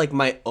have put like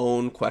my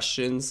own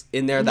questions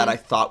in there that I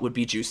thought would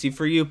be juicy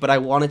for you, but I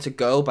wanted to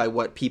go by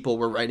what people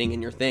were writing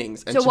in your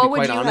things. And so to what be would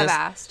quite you honest,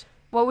 have asked?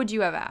 What would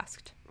you have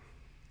asked?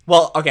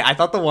 Well, okay, I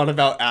thought the one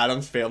about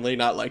Adam's family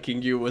not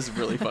liking you was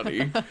really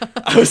funny.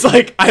 I was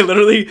like, I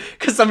literally,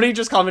 because somebody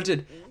just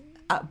commented,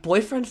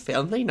 boyfriend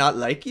family not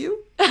like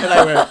you? And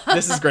I went,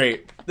 this is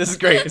great. This is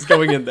great. It's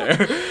going in there.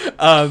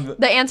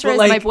 The answer is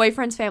like, my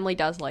boyfriend's family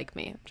does like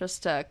me,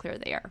 just to clear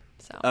the air.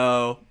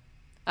 So.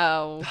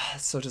 Oh.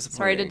 So disappointing.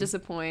 Sorry to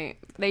disappoint.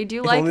 They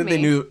do if like only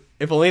me.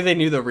 If only they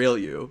knew the real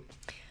you.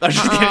 I'm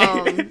just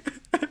kidding.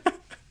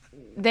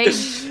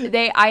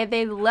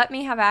 They let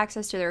me have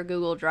access to their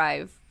Google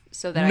Drive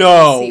so that I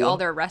No. can see all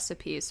their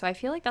recipes. So I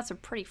feel like that's a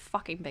pretty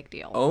fucking big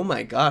deal. Oh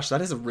my gosh, that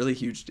is a really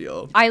huge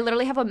deal. I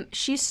literally have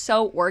she's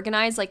so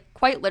organized. Like,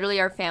 quite literally,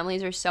 our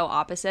families are so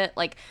opposite.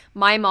 Like,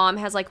 my mom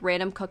has, like,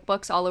 random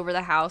cookbooks all over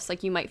the house.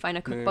 Like, you might find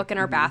a cookbook in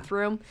our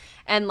bathroom.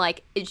 And,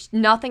 like,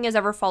 nothing is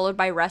ever followed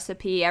by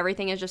recipe.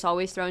 Everything is just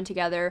always thrown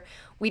together.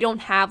 We don't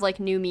have, like,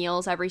 new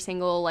meals every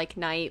single, like,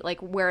 night. Like,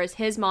 whereas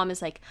his mom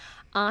is like,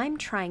 I'm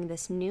trying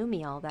this new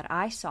meal that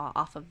I saw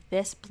off of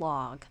this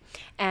blog,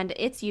 and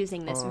it's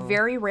using this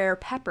very rare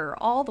pepper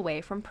all the way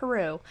from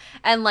Peru,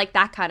 and like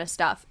that kind of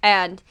stuff.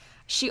 And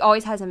she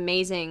always has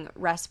amazing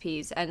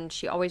recipes, and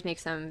she always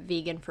makes them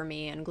vegan for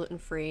me and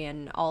gluten-free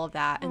and all of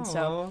that. And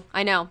so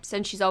I know,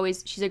 since she's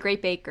a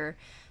great baker,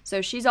 so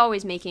she's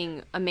always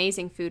making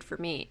amazing food for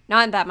me.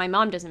 Not that my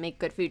mom doesn't make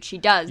good food, she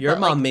does. Your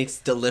but, mom like, makes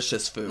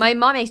delicious food. my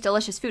mom makes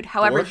delicious food.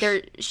 However,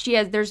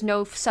 Borscht? there's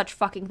no such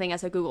fucking thing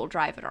as a Google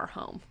Drive at our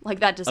home. Like,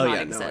 that does not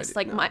exist.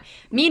 No.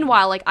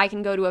 Meanwhile, like, I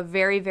can go to a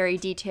very, very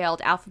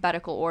detailed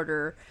alphabetical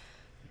order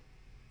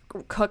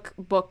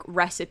cookbook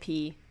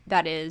recipe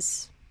that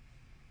is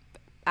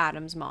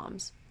Adam's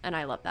mom's, and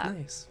I love that.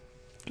 Nice.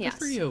 Yes. Good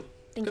for you.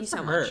 Thank Good you so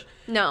for her. much.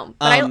 No,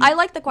 but I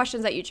like the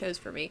questions that you chose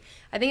for me.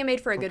 I think it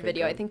made for a good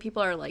video. Good. I think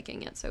people are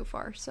liking it so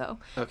far. So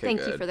Okay, thank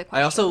good. you for the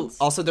I questions.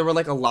 also there were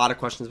like a lot of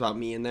questions about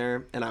me in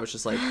there, and I was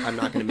just like, I'm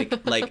not gonna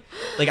make like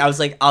I was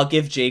like, I'll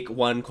give Jake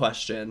one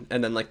question,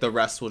 and then like the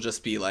rest will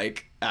just be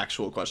like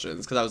actual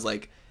questions, because I was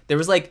like, there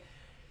was like,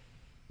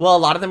 well, a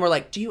lot of them were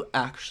like, do you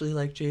actually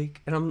like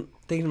Jake? And I'm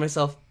thinking to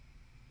myself,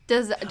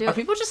 are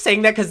people just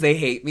saying that because they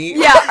hate me?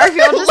 Yeah, are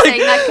people just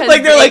saying that because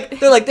like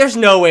they're like there's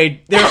no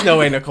way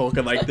Nicole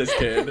could like this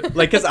kid,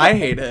 like, because I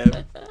hate him.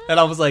 And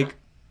I was like,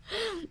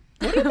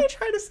 what are they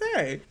trying to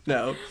say?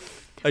 No,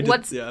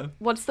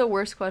 what's the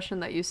worst question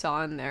that you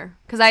saw in there?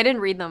 Because I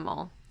didn't read them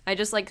all. I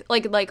just like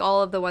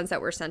all of the ones that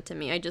were sent to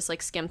me, I just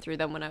like skimmed through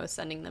them when I was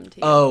sending them to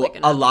you. Oh,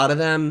 a lot of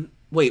them.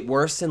 Wait,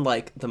 worse in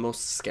like the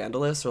most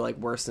scandalous, or like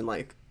worse in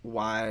like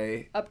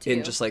why? Up to in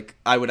you. Just like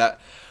I would.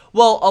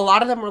 Well, a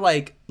lot of them were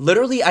like,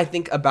 literally, I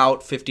think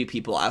about 50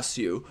 people asked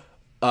you,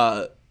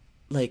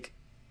 like,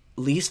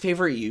 least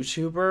favorite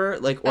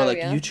YouTuber, like, or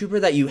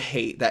YouTuber that you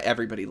hate that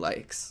everybody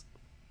likes.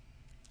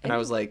 And I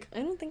was like, I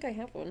don't think I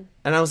have one.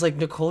 And I was like,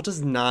 Nicole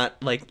does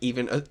not like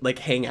even like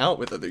hang out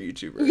with other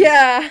YouTubers.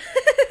 Yeah.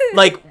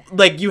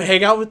 like you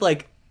hang out with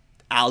like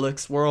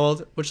Alex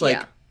World, which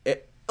like,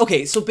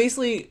 okay, so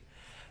basically,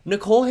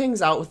 Nicole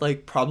hangs out with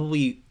like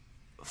probably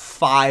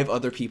 5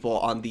 other people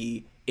on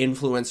the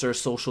influencer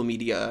social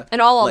media, and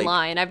all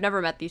online. I've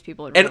never met these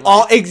people in real and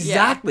all life.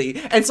 exactly.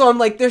 Yeah. And so I'm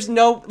like, there's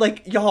no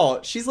like,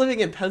 y'all, she's living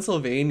in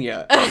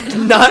Pennsylvania,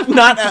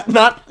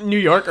 not New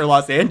York or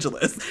Los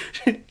Angeles.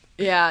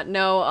 Yeah,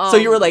 no. So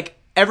you were like,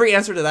 every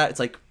answer to that, it's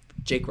like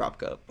Jake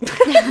Robka.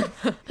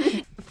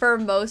 For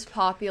most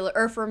popular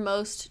or for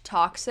most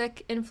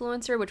toxic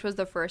influencer, which was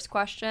the first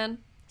question.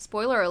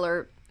 Spoiler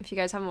alert! If you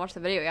guys haven't watched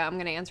the video yet, I'm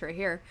gonna answer it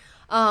here.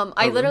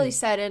 I literally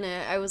said in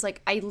it, I was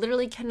like, I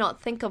literally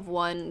cannot think of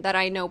one that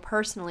I know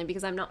personally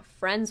because I'm not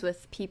friends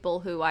with people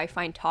who I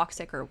find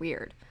toxic or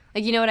weird.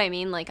 Like, you know what I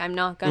mean? Like, I'm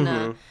not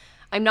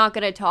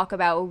gonna talk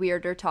about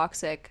weird or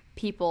toxic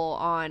people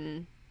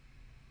on,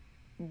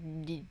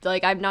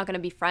 like, I'm not gonna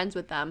be friends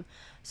with them.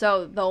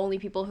 So the only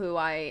people who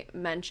I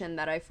mentioned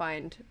that I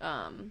find,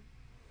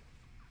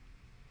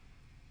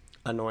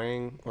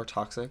 annoying or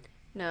toxic.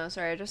 No,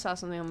 sorry, I just saw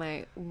something on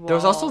my wall. There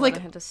was also like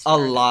a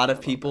lot of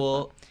little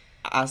people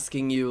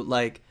asking you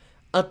like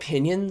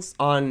opinions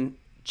on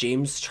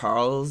James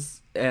Charles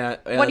and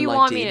what do you like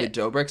want David me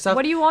to, Dobrik stuff.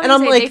 What do you want and me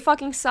to I'm say? like, they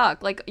fucking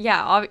suck. Like,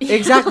 yeah,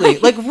 exactly.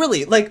 Like,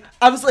 really, like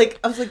I was like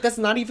that's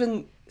not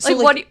even. So,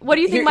 like, what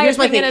do you think my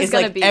opinion is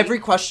gonna be? Every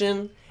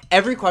question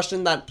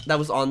that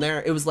was on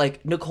there, it was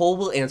like, Nicole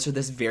will answer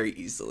this very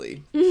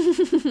easily.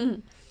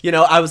 You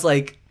know, I was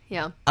like,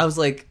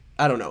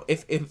 I don't know,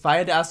 if I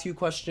had to ask you a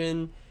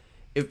question,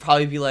 it would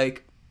probably be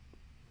like,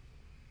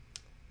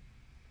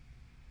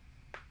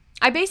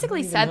 I basically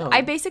even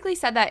know.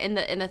 said that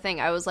in the thing.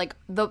 I was like,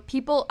 the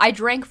people I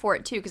drank for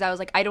it too, because I was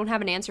like, I don't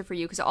have an answer for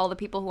you, because all the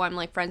people who I'm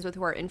like friends with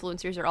who are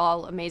influencers are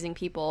all amazing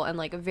people and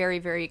like very,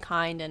 very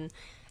kind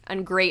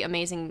and great,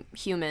 amazing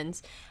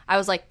humans. I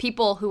was like,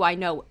 people who I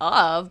know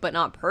of but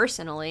not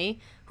personally,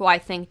 who I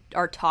think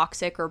are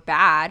toxic or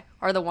bad,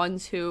 are the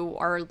ones who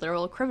are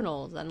literal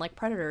criminals and like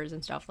predators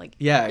and stuff. Like,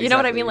 Yeah, you know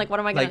what I exactly. mean? Like, what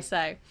am I gonna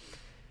say?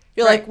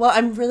 You're Right. like, well,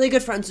 I'm really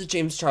good friends with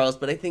James Charles,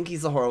 but I think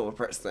he's a horrible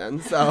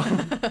person. So,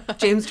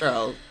 James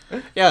Charles.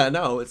 Yeah,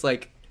 no, it's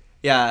like,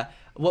 yeah.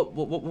 What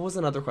was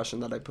another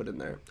question that I put in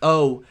there?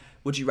 Oh,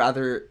 would you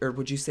rather, or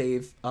would you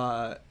save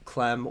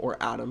Clem or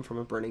Adam from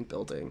a burning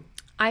building?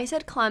 I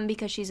said Clem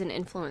because she's an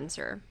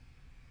influencer.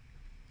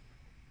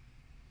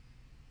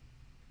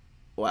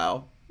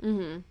 Wow.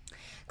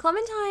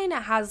 Clementine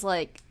has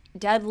like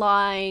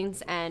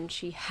deadlines and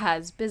she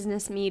has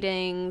business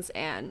meetings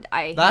and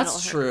I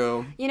That's handle her.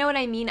 true. You know what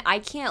I mean? I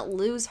can't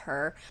lose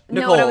her.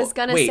 Nicole, No, what I was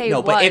gonna wait, say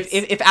no, was but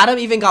if Adam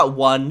even got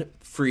one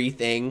free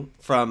thing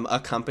from a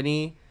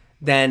company,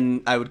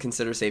 then I would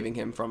consider saving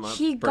him from a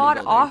he burning got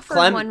building. offered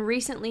Clem- one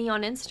recently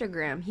on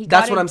Instagram. He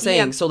That's got what a I'm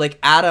saying. DM. So, like,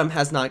 Adam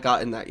has not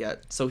gotten that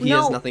yet. So he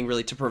has No. nothing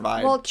really to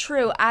provide. Well,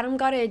 true. Adam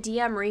got a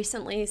DM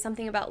recently,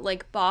 something about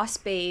like Boss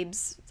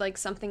Babes, like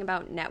something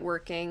about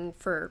networking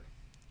for.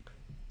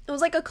 It was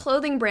like a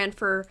clothing brand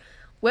for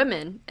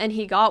women, and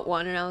he got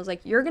one, and I was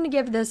like, "You're gonna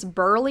give this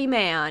burly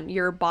man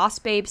your Boss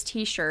Babes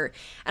T-shirt,"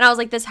 and I was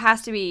like, "This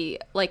has to be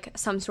like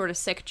some sort of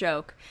sick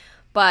joke,"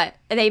 but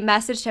they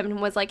messaged him and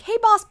was like, "Hey,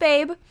 Boss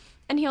Babe,"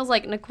 and he was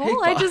like,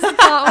 "Nicole, Hey, I just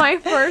got my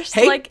first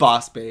hey, like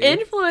boss babe.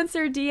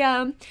 influencer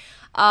DM."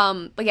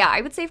 But yeah,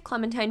 I would save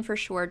Clementine for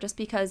sure, just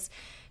because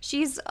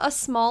she's a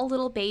small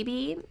little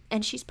baby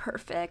and she's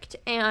perfect.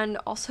 And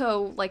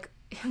also, like,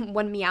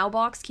 when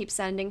Meowbox keeps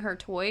sending her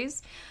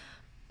toys,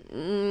 what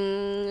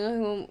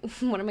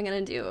am I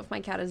gonna do if my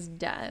cat is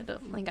dead?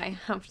 Like, I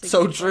have to.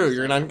 So keep true. on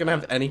You're not sending gonna them.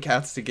 have any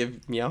cats to give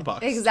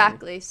Meowbox to.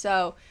 Exactly.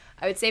 So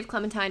I would save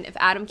Clementine. If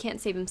Adam can't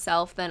save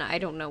himself, then I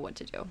don't know what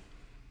to do.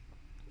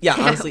 Yeah,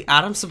 honestly,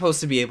 Adam's supposed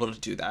to be able to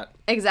do that. That's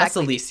the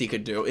Exactly. least he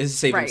could do, is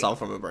save Right. himself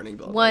from a burning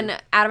building. When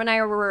Adam and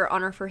I were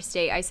on our first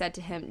date, I said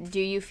to him, "Do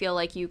you feel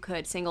like you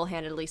could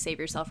single-handedly save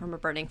yourself from a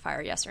burning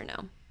fire, yes or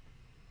no?"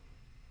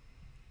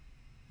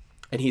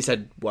 And he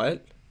said,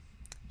 what?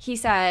 He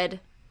said,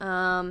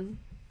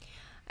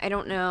 I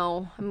don't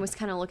know. I was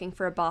kind of looking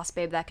for a boss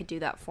babe that could do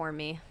that for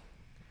me.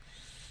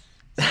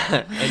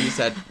 And you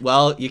said,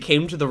 well, you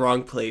came to the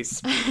wrong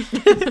place.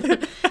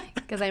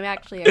 Because I'm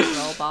actually a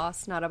girl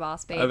boss, not a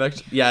boss babe.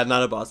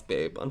 Not a boss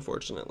babe,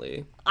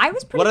 unfortunately. I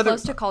was pretty What other-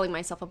 close to calling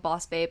myself a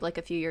boss babe like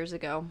a few years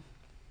ago.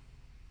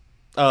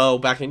 Oh,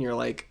 back in your,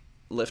 like,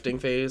 lifting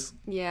phase?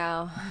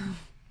 Yeah.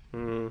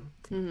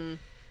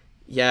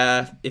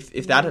 Yeah,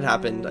 if that had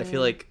happened, I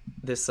feel like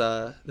this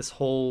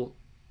whole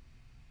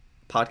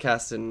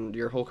podcast and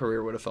your whole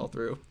career would have fell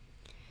through.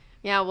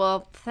 Yeah,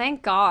 well,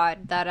 thank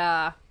God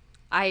that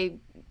I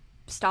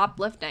stopped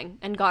lifting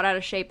and got out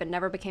of shape and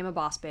never became a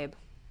boss babe.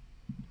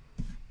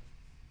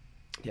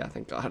 Yeah,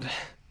 thank God.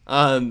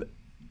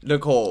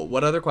 Nicole,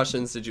 what other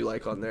questions did you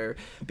like on there?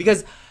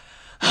 Because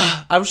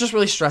I was just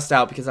really stressed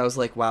out because I was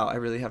like, wow, I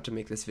really have to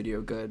make this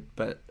video good.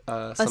 But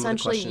some Essentially, of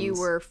the questions, you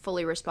were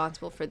fully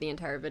responsible for the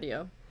entire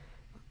video.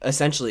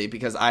 essentially,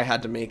 because I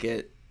had to make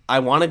it. I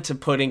wanted to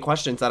put in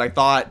questions that I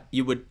thought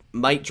you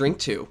might drink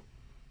to.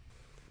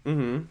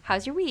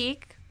 How's your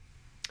week?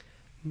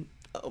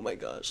 Oh my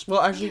gosh.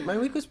 Well, actually, my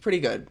week was pretty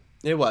good.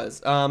 It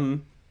was.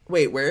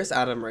 Wait, where is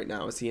Adam right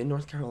now? Is he in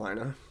North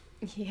Carolina?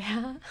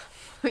 Yeah.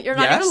 You're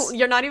Yes?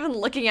 you're not even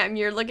looking at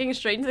me. You're looking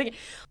straight into the.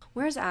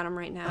 Where's Adam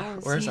right now?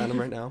 Where's Adam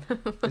right now?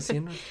 Is he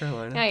in North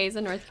Carolina? Yeah, he's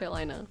in North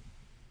Carolina.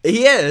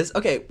 He is.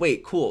 Okay,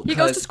 wait, cool. He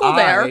goes to 'cause school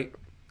there.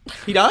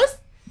 He does?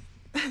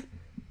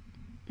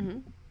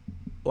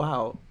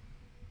 Wow.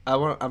 I'm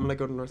gonna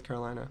go to North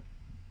Carolina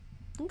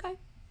Okay.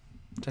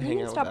 to You hang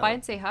can out stop with by Adam.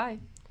 and say hi.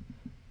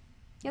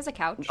 He has a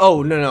couch.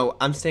 Oh no,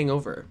 I'm staying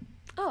over.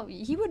 Oh,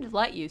 he would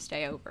let you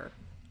stay over.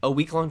 A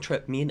week-long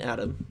trip, me and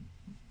Adam.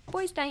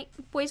 Boys' night,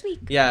 boys' week.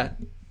 Yeah,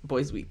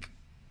 boys' week.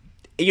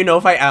 You know,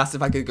 if I asked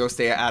if I could go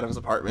stay at Adam's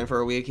apartment for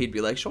a week, he'd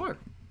be like, sure.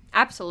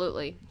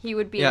 Absolutely. He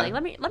would be Yeah. like,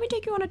 let me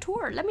take you on a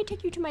tour. Let me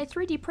take you to my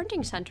 3D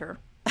printing center.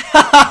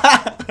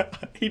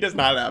 He does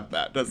not have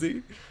that, does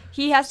he?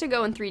 He has to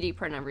go and 3D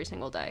print every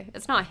single day.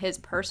 It's not his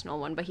personal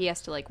one, but he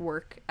has to like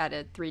work at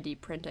a 3D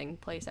printing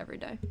place every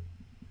day.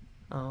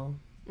 Oh,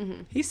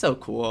 he's so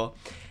cool.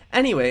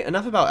 Anyway,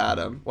 enough about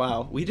Adam.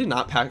 Wow, we did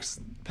not pass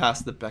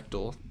the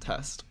Bechdel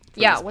test. For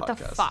Yeah, this what the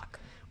podcast. fuck?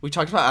 We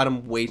talked about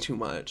Adam way too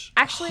much.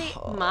 Actually,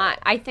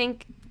 I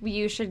think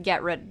you should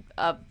get rid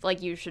of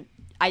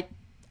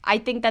I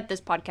think that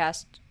this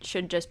podcast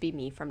should just be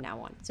me from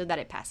now on, so that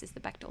it passes the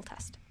Bechdel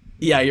test.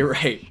 Yeah, you're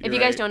right. If you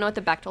guys don't know what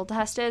the Bechdel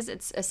test is,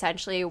 it's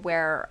essentially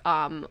where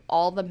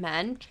all the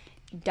men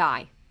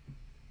die.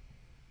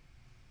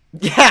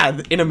 Yeah,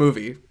 in a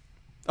movie.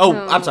 Oh,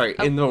 I'm sorry,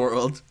 in the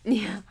world.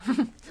 Yeah.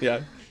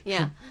 Yeah.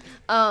 Yeah.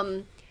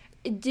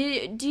 Do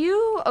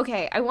you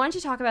okay, I wanted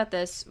to talk about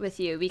this with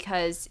you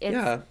because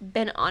it's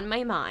been on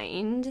my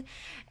mind,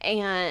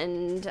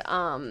 and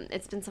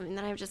it's been something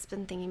that I've just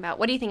been thinking about.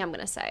 What do you think I'm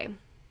gonna say?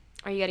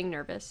 Are you getting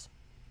nervous?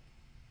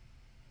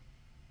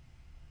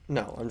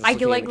 No, I'm just I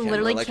looking like at the camera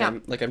literally like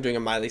can't. I'm doing a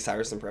Miley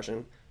Cyrus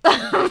impression.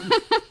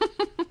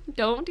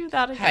 Don't do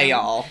that again. Hey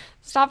y'all.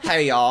 Stop.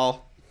 Hey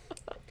y'all.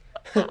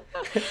 No,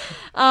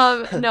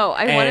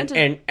 I wanted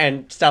to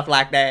and stuff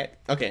like that.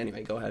 Okay,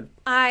 anyway, go ahead.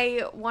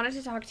 I wanted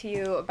to talk to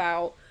you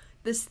about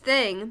this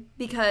thing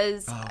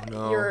because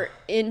you're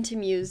into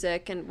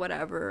music and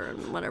whatever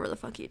the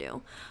fuck you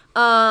do.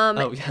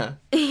 Oh yeah.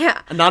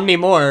 Yeah. Not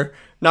anymore.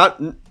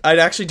 I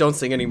actually don't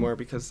sing anymore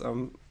because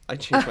I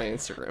changed my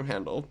Instagram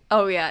handle.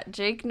 Oh yeah,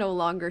 Jake no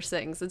longer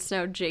sings. It's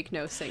now Jake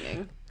no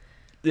singing.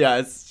 Yeah,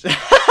 it's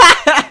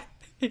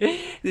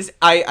this.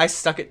 I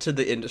stuck it to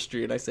the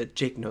industry and I said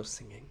Jake no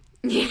singing.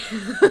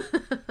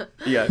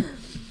 Yeah.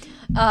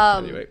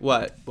 Anyway,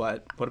 what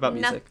about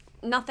music?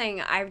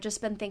 Nothing. I've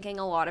just been thinking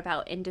a lot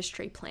about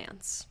industry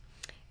plants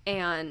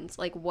and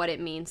like what it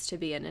means to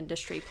be an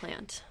industry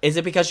plant. Is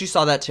it because you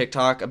saw that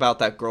TikTok about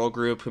that girl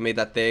group who made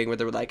that thing where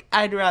they were like,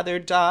 I'd rather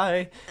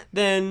die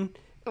than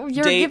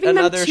date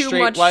another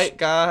straight white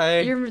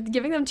guy? You're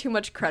giving them too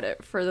much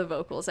credit for the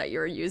vocals that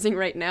you're using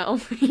right now.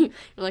 You're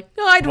like,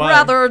 I'd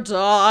rather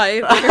die.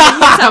 Like,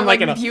 you sound like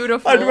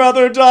beautiful. I'd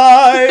rather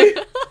die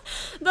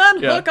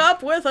than hook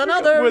up with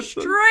another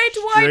straight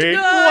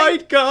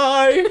white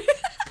guy.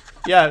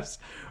 Yes.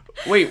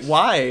 Wait,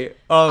 why?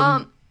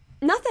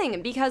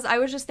 Nothing, because I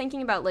was just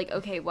thinking about, like,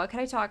 okay, what can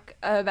I talk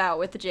about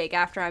with Jake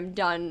after I'm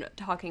done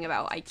talking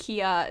about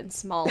IKEA and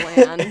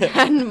Smallland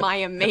and my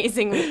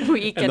amazing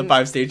week and the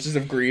 5 stages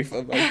of grief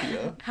of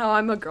IKEA. How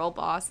I'm a girl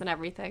boss and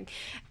everything.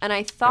 And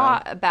I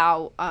thought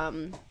about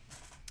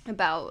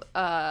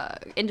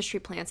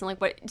industry plants and,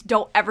 like,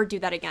 don't ever do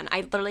that again.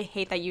 I literally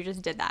hate that you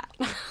just did that.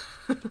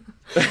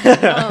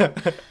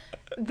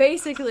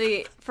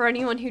 Basically, for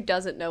anyone who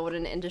doesn't know what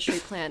an industry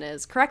plant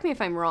is, correct me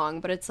if I'm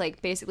wrong, but it's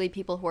like basically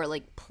people who are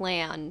like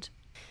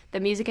the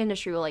music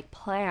industry will like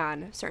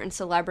plan certain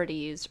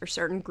celebrities or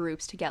certain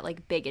groups to get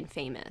like big and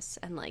famous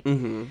and like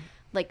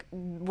like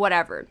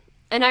whatever.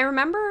 And I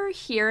remember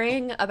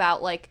hearing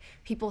about like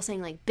people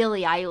saying like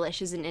Billie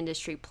Eilish is an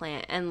industry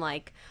plant and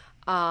like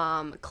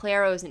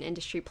Clairo's an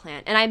industry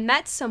plant. And I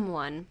met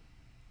someone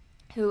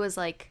who was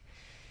like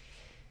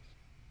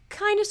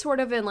kind of sort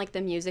of in like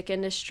the music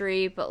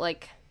industry but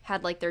like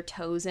had like their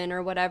toes in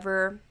or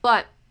whatever,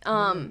 but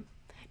no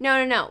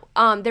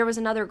there was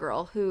another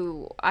girl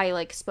who I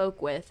like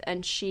spoke with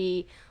and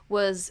she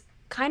was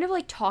kind of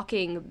like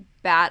talking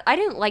bad. I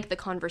didn't like the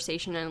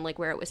conversation and like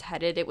where it was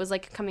headed. It was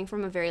like coming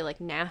from a very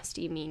like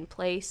nasty, mean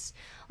place.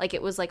 Like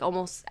it was like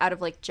almost out of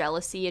like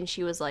jealousy, and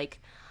she was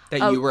like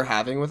that you were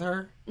having with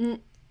her.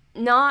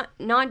 Not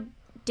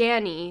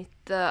Danny,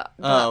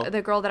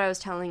 the girl that I was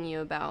telling you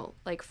about,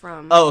 like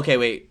from... Oh, okay,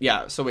 wait.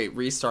 Yeah, so wait,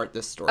 restart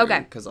this story. Okay.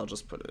 Because I'll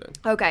just put it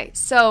in. Okay,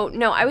 so,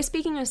 no, I was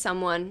speaking to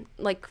someone,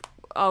 like,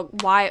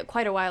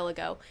 quite a while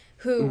ago,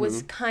 who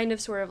was kind of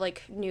sort of,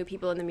 like, knew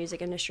people in the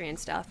music industry and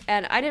stuff.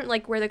 And I didn't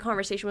like where the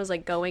conversation was,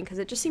 like, going, because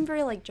it just seemed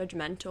very, like,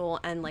 judgmental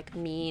and, like,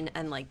 mean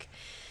and, like,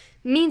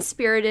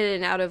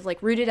 mean-spirited and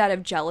rooted out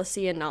of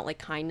jealousy and not, like,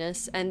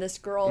 kindness. And this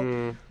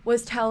girl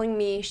was telling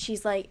me,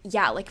 she's like,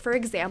 yeah, like, for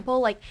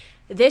example, like,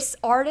 this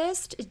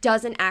artist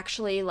doesn't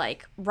actually,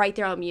 like, write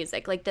their own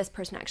music. Like, this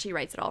person actually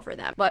writes it all for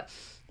them. But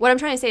what I'm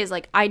trying to say is,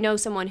 like, I know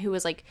someone who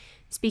was, like,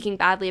 speaking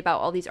badly about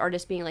all these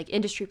artists being, like,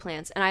 industry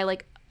plants. And I,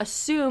 like,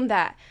 assume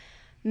that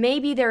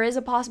maybe there is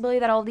a possibility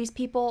that all these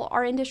people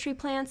are industry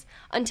plants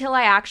until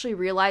I actually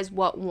realized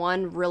what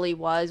one really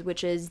was,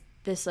 which is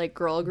this, like,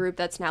 girl group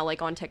that's now,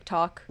 like, on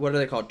TikTok. What are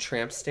they called?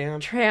 Tramp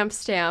Stamp? Tramp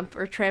Stamp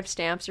or Tramp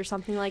Stamps or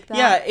something like that.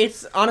 Yeah,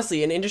 it's,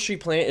 honestly, an industry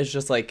plant is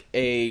just, like,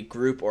 a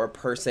group or a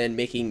person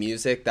making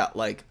music that,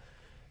 like,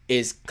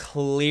 is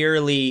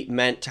clearly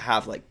meant to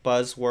have, like,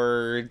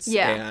 buzzwords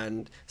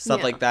and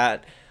stuff like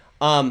that.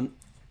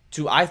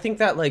 Do I think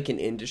that, like, an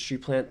industry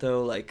plant,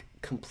 though, like,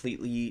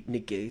 completely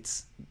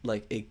negates,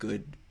 like, a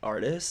good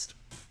artist?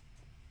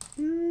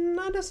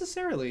 Not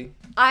necessarily.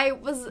 I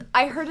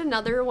heard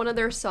another one of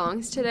their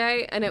songs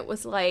today, and it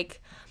was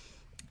like,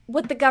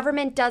 what the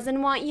government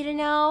doesn't want you to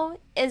know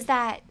is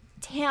that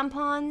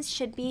tampons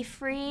should be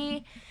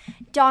free.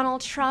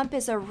 Donald Trump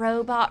is a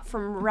robot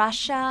from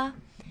Russia.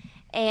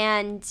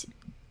 And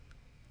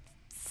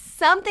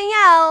something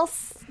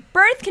else.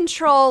 Birth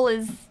control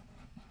is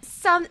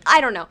I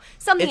don't know.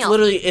 Something else. It's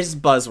literally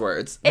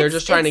buzzwords. They're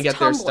just trying to get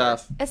their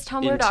stuff. It's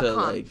Tumblr.com.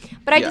 Like,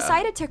 but I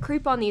decided to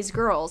creep on these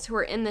girls who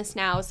are in this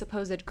now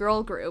supposed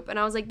girl group. And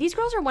I was like, these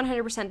girls are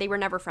 100%, they were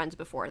never friends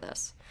before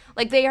this.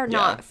 Like, they are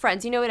not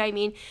friends. You know what I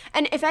mean?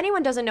 And if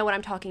anyone doesn't know what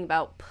I'm talking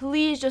about,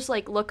 please just,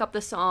 like, look up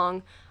the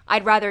song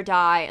I'd Rather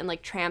Die and,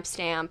 like, Tramp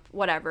Stamp,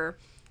 whatever.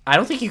 I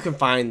don't think you can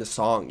find the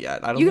song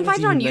yet. I don't you think can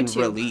it's find even it on been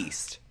YouTube.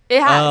 released.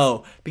 It has.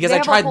 Oh, because I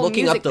tried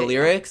looking up the video.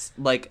 lyrics.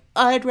 Like,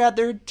 I'd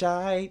rather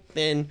die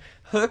than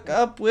hook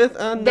up with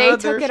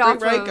another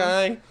straight right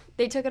guy.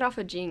 They took it off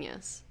of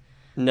Genius.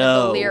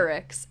 No. The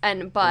lyrics.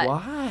 But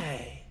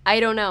why? I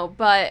don't know,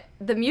 but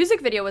the music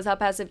video was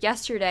up as of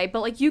yesterday,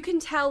 but like you can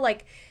tell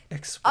like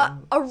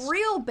a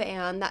real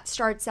band that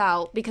starts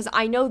out, because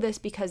I know this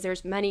because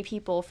there's many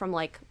people from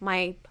like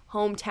my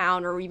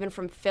hometown or even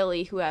from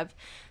Philly who have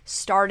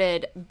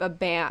started a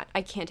band.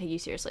 I can't take you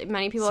seriously.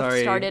 Many people have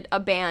started a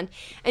band,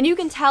 and you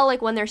can tell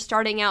like when they're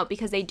starting out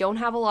because they don't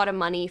have a lot of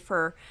money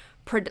for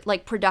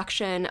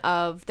production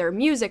of their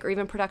music or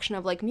even production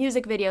of like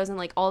music videos and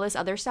like all this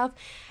other stuff.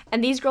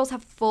 And these girls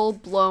have full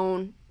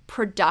blown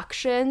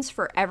productions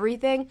for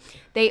everything.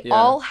 They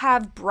all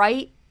have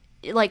bright,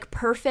 like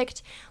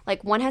perfect,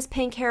 like one has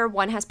pink hair,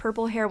 one has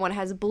purple hair, one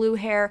has blue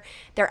hair.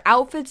 Their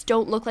outfits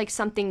don't look like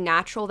something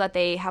natural that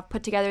they have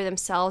put together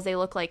themselves. They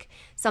look like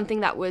something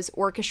that was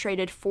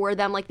orchestrated for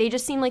them. Like they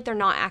just seem like they're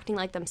not acting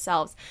like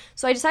themselves.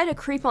 So I decided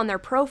to creep on their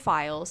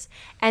profiles,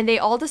 and they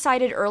all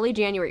decided early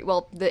January,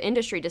 well, the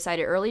industry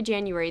decided early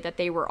January that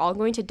they were all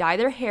going to dye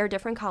their hair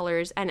different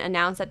colors and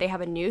announce that they have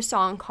a new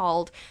song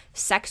called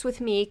Sex With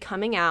Me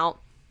coming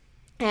out,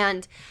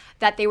 and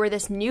that they were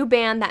this new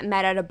band that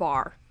met at a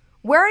bar.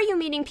 Where are you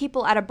meeting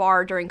people at a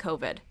bar during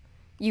COVID?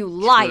 You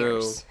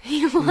liars. True.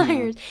 You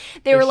liars.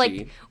 They were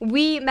like,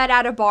 we met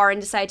at a bar and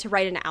decided to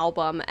write an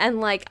album. And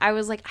like, I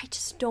was like, I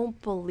just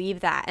don't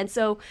believe that. And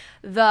so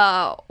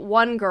the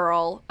one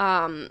girl,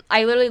 I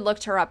literally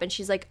looked her up, and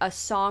she's like a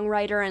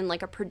songwriter and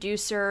like a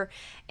producer.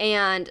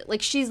 And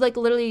like, she's like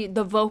literally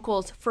the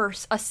vocals for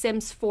a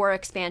Sims 4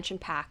 expansion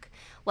pack.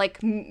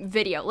 Like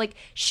video, like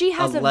she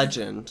has a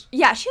legend.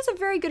 Yeah, she has a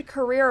very good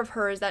career of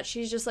hers that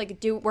she's just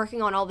like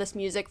working on all this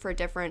music for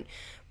different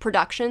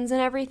productions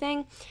and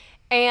everything.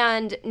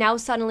 And now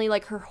suddenly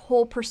like her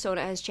whole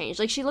persona has changed.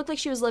 Like she looked like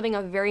she was living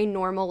a very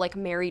normal like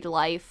married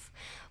life,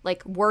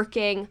 like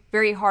working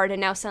very hard, and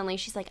now suddenly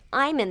she's like,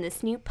 I'm in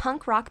this new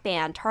punk rock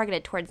band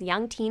targeted towards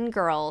young teen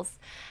girls,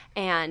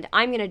 and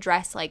I'm going to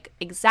dress like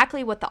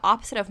exactly what the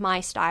opposite of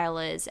my style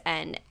is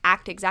and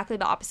act exactly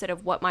the opposite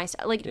of what my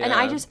style, like, and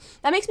I just,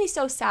 that makes me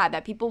so sad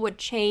that people would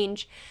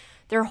change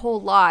their whole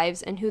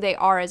lives and who they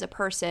are as a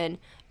person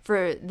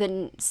for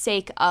the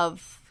sake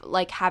of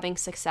like having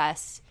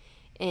success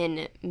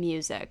in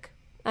music.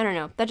 I don't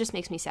know. That just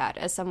makes me sad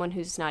as someone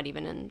who's not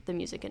even in the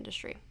music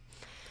industry.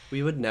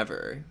 We would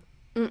never.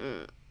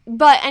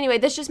 But anyway,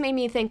 this just made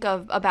me think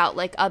about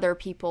like other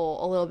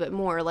people a little bit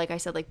more. Like I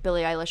said, like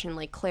Billie Eilish and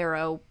like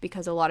Clairo,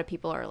 because a lot of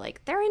people are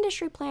like, they're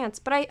industry plants.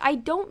 But I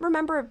don't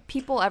remember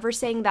people ever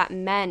saying that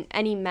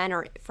any men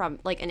are from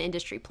like an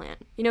industry plant.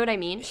 You know what I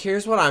mean?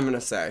 Here's what I'm going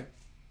to say.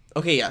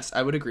 Okay, yes,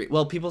 I would agree.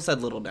 Well, people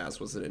said Lil Nas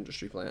was an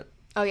industry plant.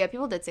 Oh yeah,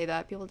 people did say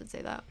that.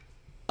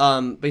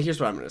 But here's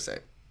what I'm going to say.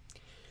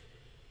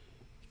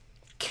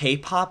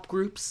 K-pop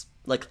groups,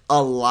 like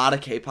a lot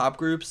of K-pop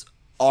groups,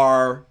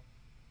 are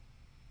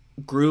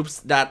groups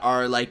that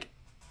are like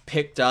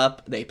picked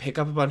up. They pick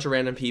up a bunch of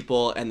random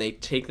people and they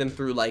take them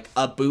through like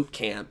a boot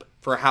camp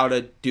for how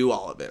to do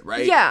all of it,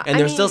 right? Yeah. And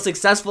they're still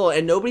successful,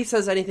 and nobody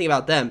says anything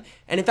about them.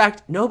 And in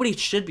fact, nobody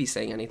should be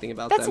saying anything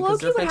about them. That's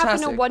low-key what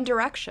happened to One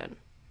Direction.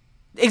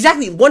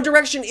 Exactly. One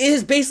Direction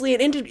is basically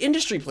an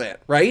industry plant,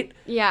 right?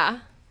 Yeah.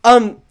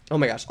 Oh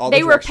my gosh, all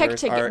they the were picked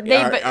together.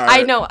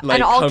 I know, like,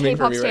 and all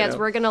K-pop fans,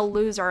 we're gonna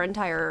lose our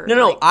entire.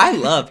 No,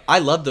 like... I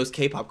love those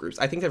K-pop groups.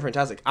 I think they're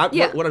fantastic.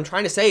 What I'm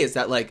trying to say is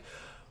that like,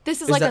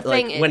 this is like a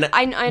thing.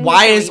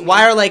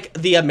 Why are like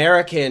the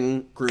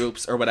American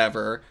groups or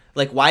whatever,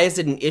 like why is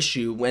it an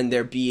issue when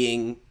they're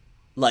being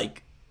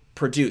like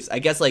produced? I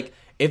guess like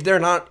if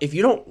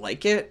you don't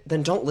like it,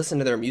 then don't listen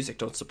to their music,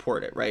 don't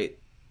support it, right?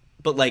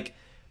 But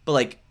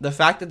the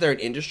fact that they're an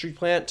industry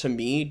plant to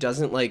me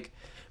doesn't like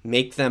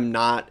make them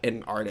not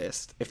an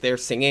artist. If they're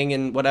singing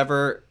and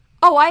whatever.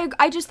 Oh,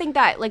 I just think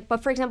that, like,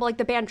 but for example, like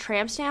the band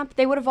Tramp Stamp,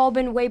 they would have all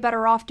been way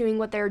better off doing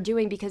what they're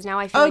doing, because now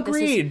I feel like this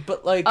is... Agreed,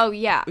 but like... Oh,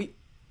 yeah.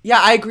 Yeah,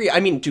 I agree. I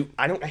mean,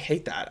 I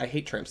hate that. I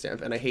hate Tramp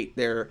Stamp, and I hate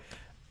their...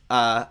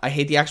 I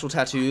hate the actual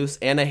tattoos,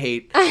 and I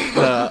hate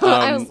the...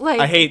 I was like...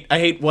 I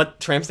hate what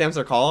tramp stamps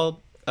are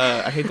called.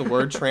 I hate the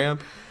word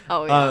tramp.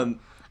 Oh, yeah.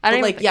 But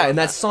like, yeah, and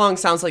that song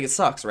sounds like it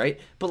sucks, right?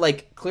 But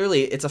like,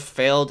 clearly, it's a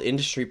failed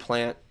industry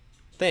plant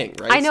thing,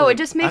 right? I know, so, it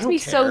just makes me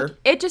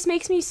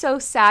so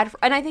sad,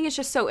 and I think it's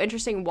just so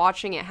interesting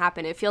watching it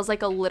happen. It feels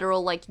like a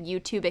literal like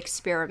YouTube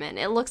experiment.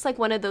 It looks like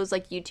one of those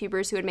like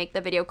YouTubers who would make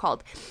the video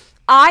called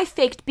I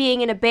faked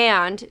being in a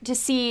band to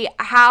see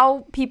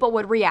how people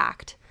would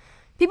react.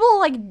 People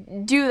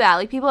like do that.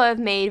 Like people have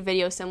made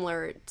videos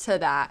similar to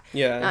that.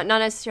 Yeah. Not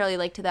necessarily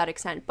like to that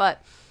extent,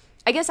 but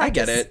I guess I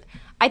get it.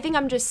 I think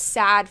I'm just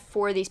sad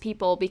for these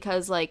people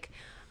because like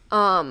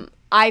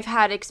I've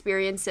had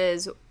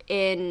experiences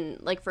in,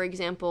 like, for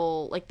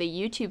example, like the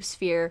YouTube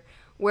sphere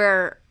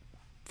where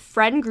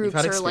friend groups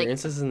You've had are like...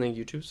 experiences in the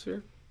YouTube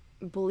sphere?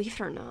 Believe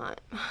it or not.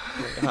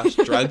 Oh my gosh,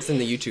 drugs in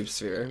the YouTube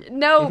sphere.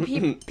 No,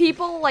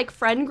 people, like,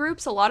 friend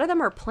groups, a lot of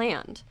them are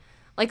planned.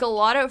 Like, a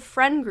lot of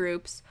friend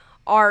groups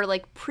are,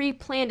 like,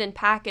 pre-planned and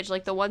packaged,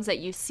 like the ones that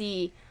you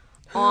see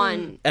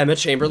on Emma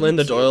Chamberlain,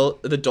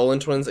 YouTube. the Dolan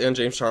twins, and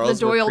James Charles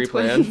the Doyle were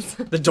pre-planned.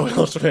 twins. The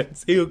Doyle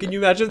twins. Ew, can you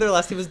imagine if their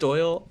last name was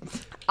Doyle?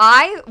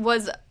 I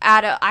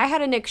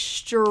had an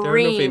extreme... There are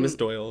no famous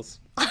Doyles.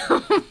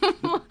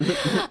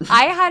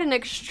 I had an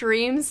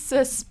extreme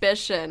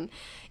suspicion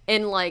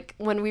in, like,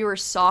 when we were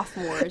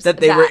sophomores. That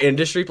they were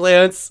industry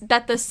plants?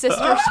 That the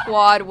Sister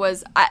Squad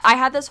was... I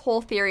had this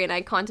whole theory, and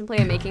I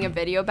contemplated making a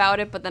video about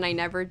it, but then I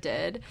never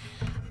did.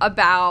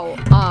 About,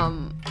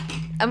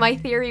 and my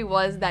theory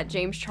was that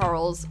James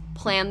Charles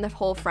planned the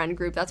whole friend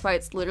group. That's why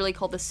it's literally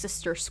called the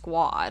Sister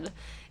Squad.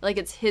 Like,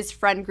 it's his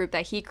friend group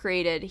that he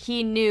created.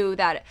 He knew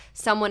that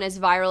someone as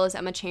viral as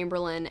Emma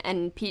Chamberlain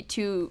and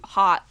two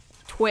hot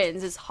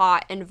twins as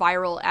hot and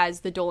viral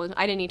as the Dolan.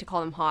 I didn't need to call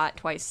them hot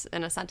twice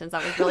in a sentence.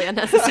 That was really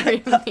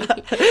unnecessary of me.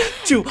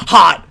 Two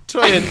hot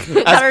twins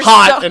as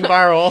hot and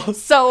viral.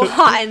 So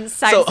hot and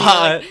sexy. So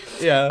hot,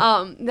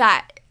 yeah.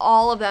 That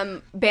all of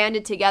them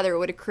banded together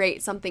would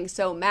create something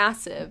so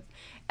massive.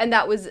 And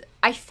that was,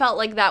 I felt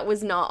like that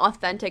was not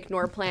authentic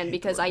nor planned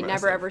because I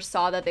never ever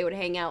saw that they would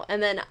hang out.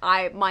 And then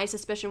my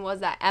suspicion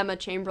was that Emma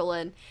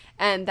Chamberlain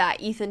and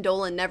that Ethan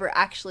Dolan never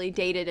actually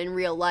dated in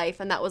real life.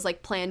 And that was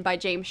like planned by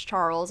James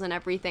Charles and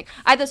everything.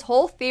 I had this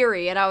whole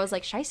theory and I was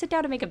like, should I sit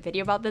down and make a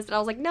video about this? And I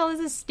was like, no, this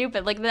is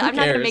stupid. Like, I'm not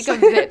going to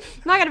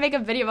make a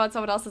video about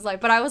someone else's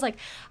life. But I was like,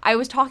 I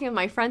was talking with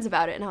my friends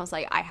about it and I was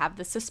like, I have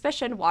this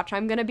suspicion. Watch,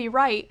 I'm going to be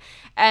right.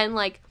 And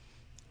like,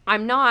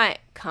 I'm not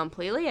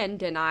completely in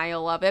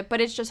denial of it,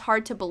 but it's just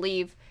hard to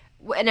believe.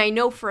 And I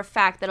know for a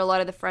fact that a lot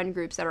of the friend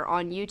groups that are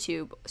on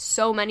YouTube,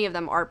 so many of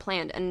them are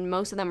planned, and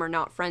most of them are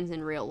not friends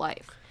in real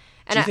life.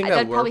 And do you think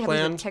that probably planned?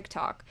 happens with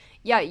TikTok.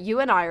 Yeah, you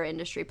and I are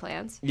industry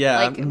plans. Yeah,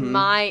 like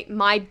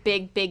my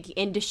big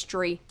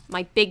industry,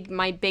 my big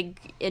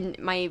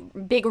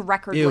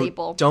record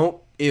label.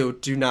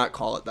 Do not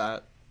call it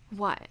that.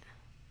 What?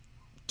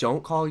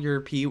 Don't call your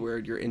P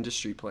word your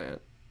industry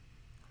plant.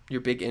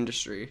 Your big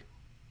industry.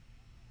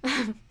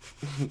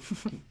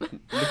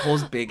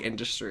 Nicole's big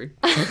industry.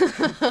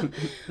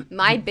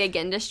 My big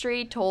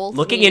industry told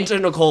Looking me... into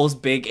Nicole's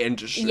big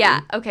industry.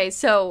 Yeah, okay,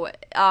 so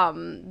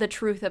the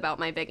truth about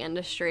my big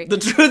industry. The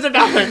truth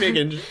about my big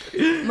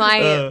industry.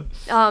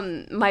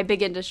 My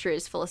big industry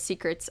is full of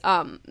secrets.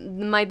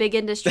 My big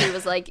industry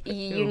was like,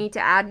 you need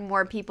to add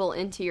more people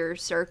into your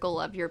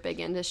circle of your big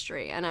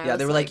industry. And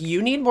they were like,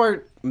 you need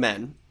more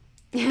men.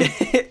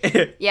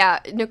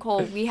 Yeah,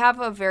 Nicole, we have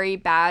a very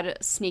bad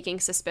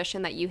sneaking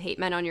suspicion that you hate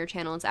men on your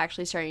channel. It's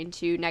actually starting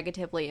to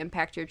negatively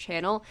impact your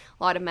channel.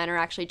 A lot of men are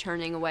actually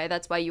turning away.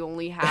 That's why you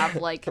only have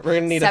like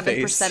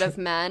 7% of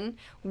men.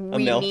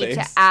 We need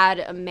to add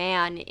a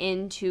man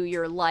into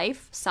your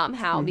life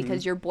somehow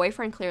because your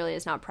boyfriend clearly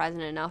is not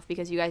present enough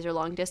because you guys are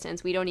long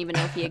distance. We don't even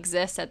know if he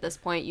exists at this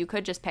point. You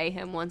could just pay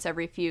him once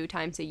every few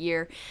times a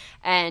year.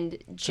 And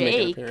Jake, to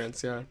make an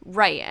appearance, yeah.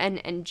 Right,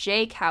 and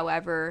Jake,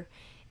 however,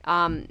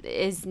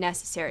 is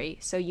necessary.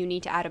 So you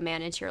need to add a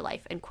man into your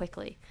life and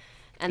quickly.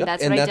 And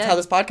that's what I did. And that's how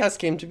this podcast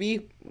came to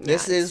be.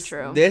 This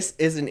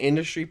is an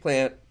industry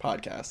plant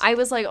podcast. I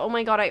was like, oh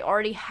my God, I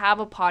already have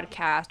a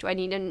podcast. Do I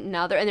need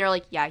another? And they're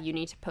like, yeah, you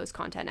need to post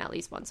content at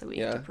least once a week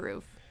to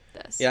prove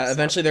this. Yeah, so.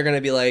 Eventually they're going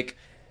to be like,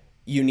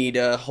 you need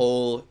a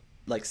whole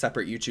like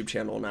separate YouTube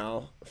channel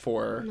now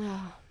for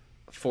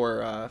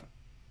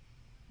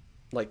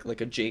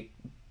like a Jake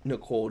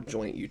Nicole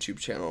joint YouTube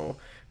channel.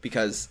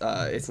 Because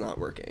it's not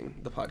working,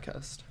 the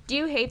podcast. Do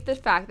you hate the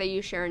fact that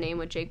you share a name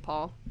with Jake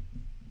Paul?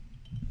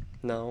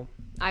 No.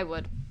 I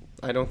would.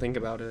 I don't think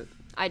about it.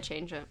 I'd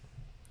change it.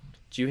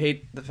 Do you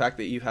hate the fact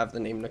that you have the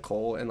name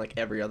Nicole and like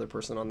every other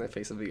person on the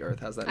face of the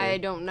earth has that name? I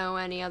don't know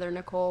any other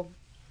Nicole.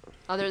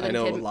 Other than I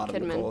know a lot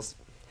of Nicoles.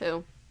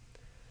 Who?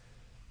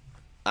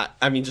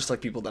 I mean, just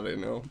like people that I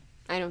know.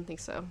 I don't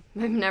think so.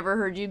 I've never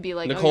heard you be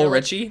like... Nicole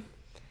Richie? Like,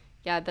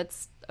 yeah,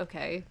 that's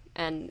okay.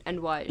 And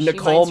what?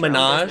 Nicole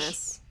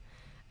Minaj?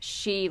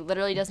 She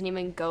literally doesn't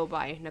even go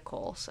by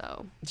Nicole,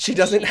 so... She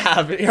doesn't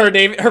have...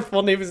 Her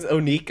full name is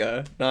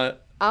Onika,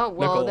 not Oh,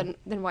 well, Nicole.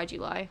 then why'd you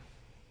lie?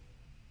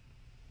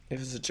 It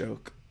was a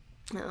joke.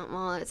 Oh,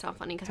 well, it's not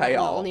funny, because I'm the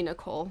only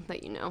Nicole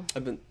that you know.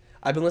 I've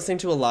been listening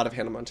to a lot of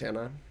Hannah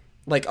Montana.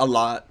 Like, a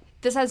lot.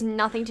 This has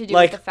nothing to do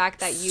with the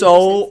fact that you...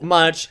 so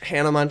much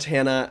Hannah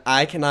Montana.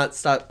 I cannot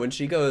stop when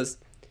she goes,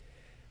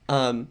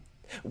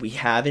 we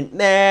haven't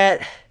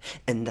met,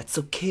 and that's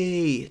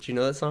okay. Do you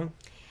know that song?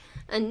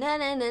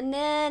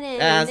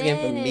 Asking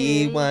for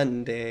me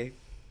one day.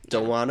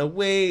 Don't wanna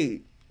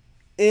wait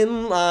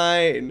in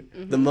line.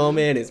 The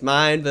moment is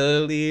mine,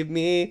 believe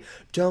me.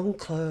 Don't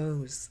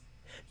close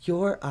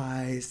your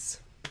eyes.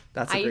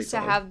 That's a great song. I used to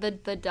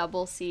have the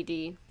double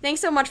CD. Thanks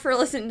so much for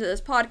listening to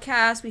this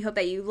podcast. We hope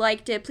that you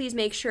liked it. Please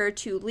make sure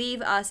to leave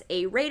us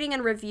a rating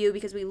and review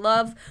because we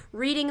love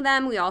reading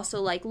them. We also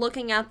like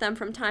looking at them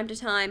from time to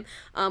time.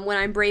 When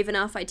I'm brave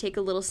enough, I take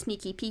a little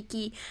sneaky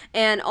peeky.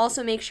 And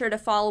also make sure to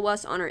follow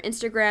us on our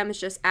Instagram. It's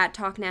just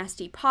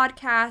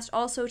 @TalkNastyPodcast.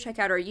 Also check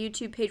out our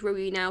YouTube page where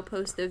we now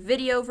post the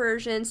video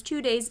versions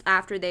 2 days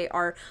after they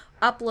are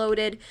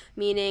uploaded,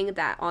 meaning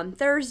that on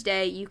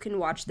Thursday you can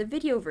watch the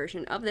video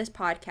version of this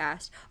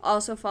podcast.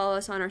 Also follow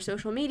us on our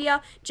social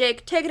media.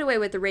 Jake, take it away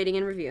with the rating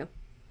and review.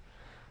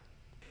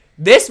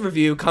 This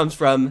review comes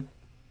from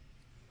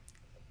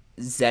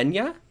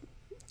Xenia.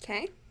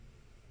 Okay.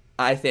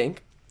 I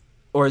think.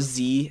 Or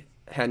Z.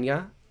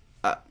 Henya.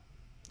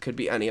 Could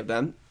be any of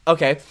them.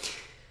 Okay.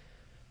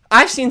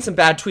 I've seen some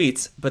bad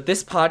tweets, but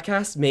this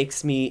podcast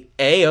makes me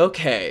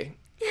A-okay.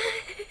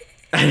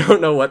 I don't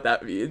know what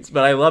that means,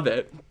 but I love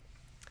it.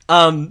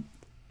 Oh,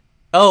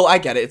 I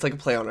get it. It's like a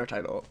play on our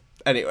title.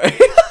 Anyway.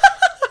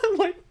 I'm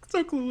like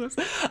so clueless.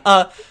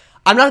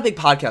 I'm not a big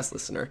podcast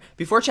listener.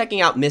 Before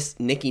checking out Miss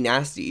Nikki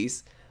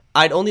Nasty's,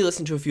 I'd only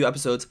listened to a few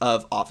episodes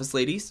of Office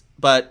Ladies,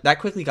 but that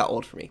quickly got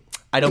old for me.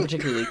 I don't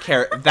particularly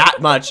care that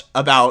much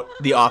about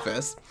The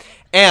Office.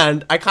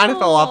 And I kind of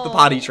fell off the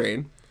potty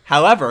train.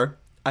 However,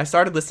 I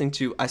started listening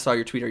to I Saw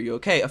Your Tweet, Are You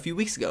Okay? A few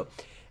weeks ago.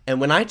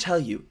 And when I tell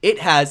you, it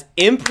has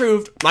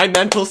improved my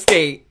mental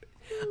state.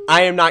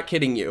 I am not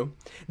kidding you.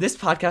 This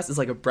podcast is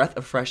like a breath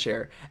of fresh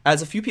air.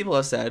 As a few people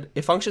have said,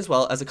 it functions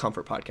well as a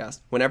comfort podcast.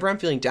 Whenever I'm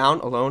feeling down,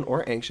 alone,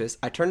 or anxious,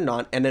 I turn it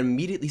on and am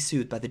immediately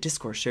soothed by the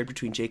discourse shared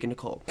between Jake and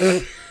Nicole.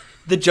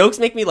 The jokes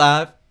make me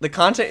laugh. The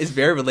content is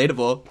very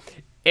relatable.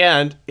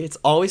 And it's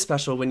always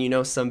special when you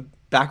know some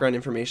background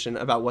information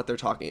about what they're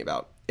talking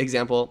about.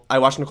 Example, I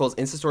watched Nicole's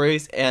Insta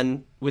stories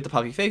and with the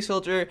puppy face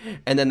filter,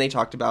 and then they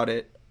talked about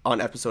it on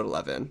episode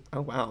 11.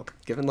 Oh, wow.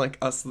 Given like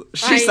us,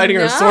 she's citing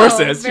her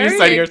sources. She's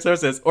citing her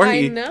sources. Or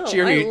he, she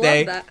or he,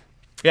 they. That.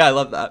 Yeah, I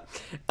love that.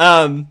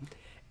 And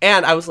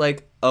I was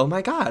like, oh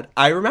my God,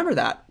 I remember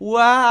that.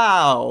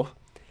 Wow.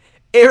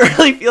 It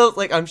really feels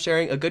like I'm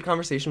sharing a good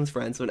conversation with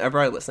friends whenever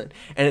I listen,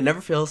 and it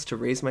never fails to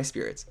raise my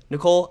spirits.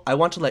 Nicole, I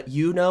want to let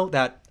you know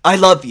that I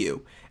love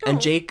you,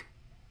 and Jake,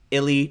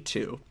 Illy,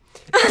 too.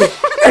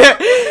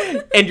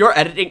 And your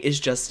editing is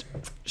just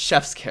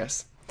chef's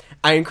kiss.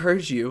 I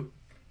encourage you,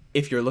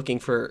 if you're looking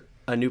for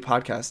a new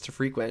podcast to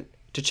frequent,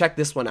 to check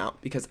this one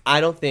out, because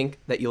I don't think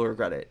that you'll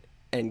regret it.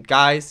 And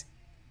guys,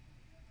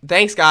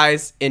 thanks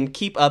guys, and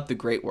keep up the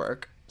great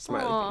work.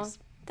 Smiley face.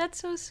 That's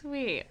so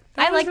sweet.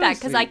 I like that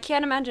because I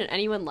can't imagine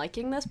anyone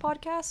liking this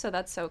podcast, so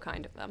that's so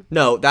kind of them.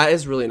 No, that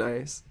is really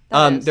nice.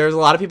 There's a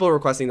lot of people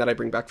requesting that I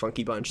bring back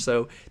Funky Bunch,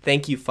 so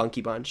thank you,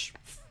 Funky Bunch,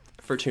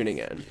 for tuning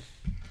in.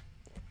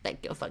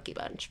 Thank you, Funky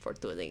Bunch, for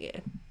tuning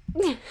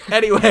in.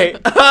 Anyway,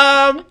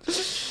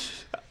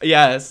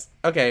 yes,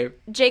 okay.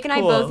 Jake and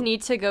cool. I both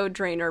need to go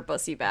drain our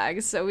bussy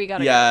bags, so we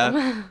gotta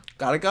go.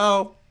 Gotta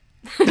go.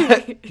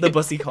 The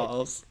bussy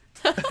calls.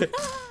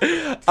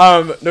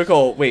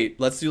 Nicole, wait,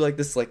 let's do like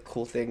this like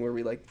cool thing where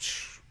we like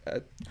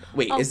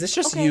is this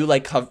just you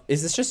like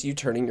is this just you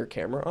turning your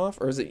camera off,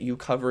 or is it you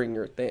covering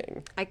your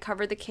thing? I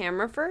cover the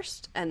camera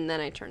first and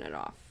then I turn it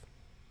off.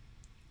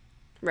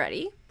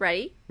 Ready?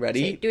 So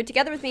do it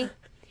together with me.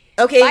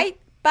 Okay.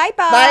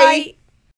 Bye.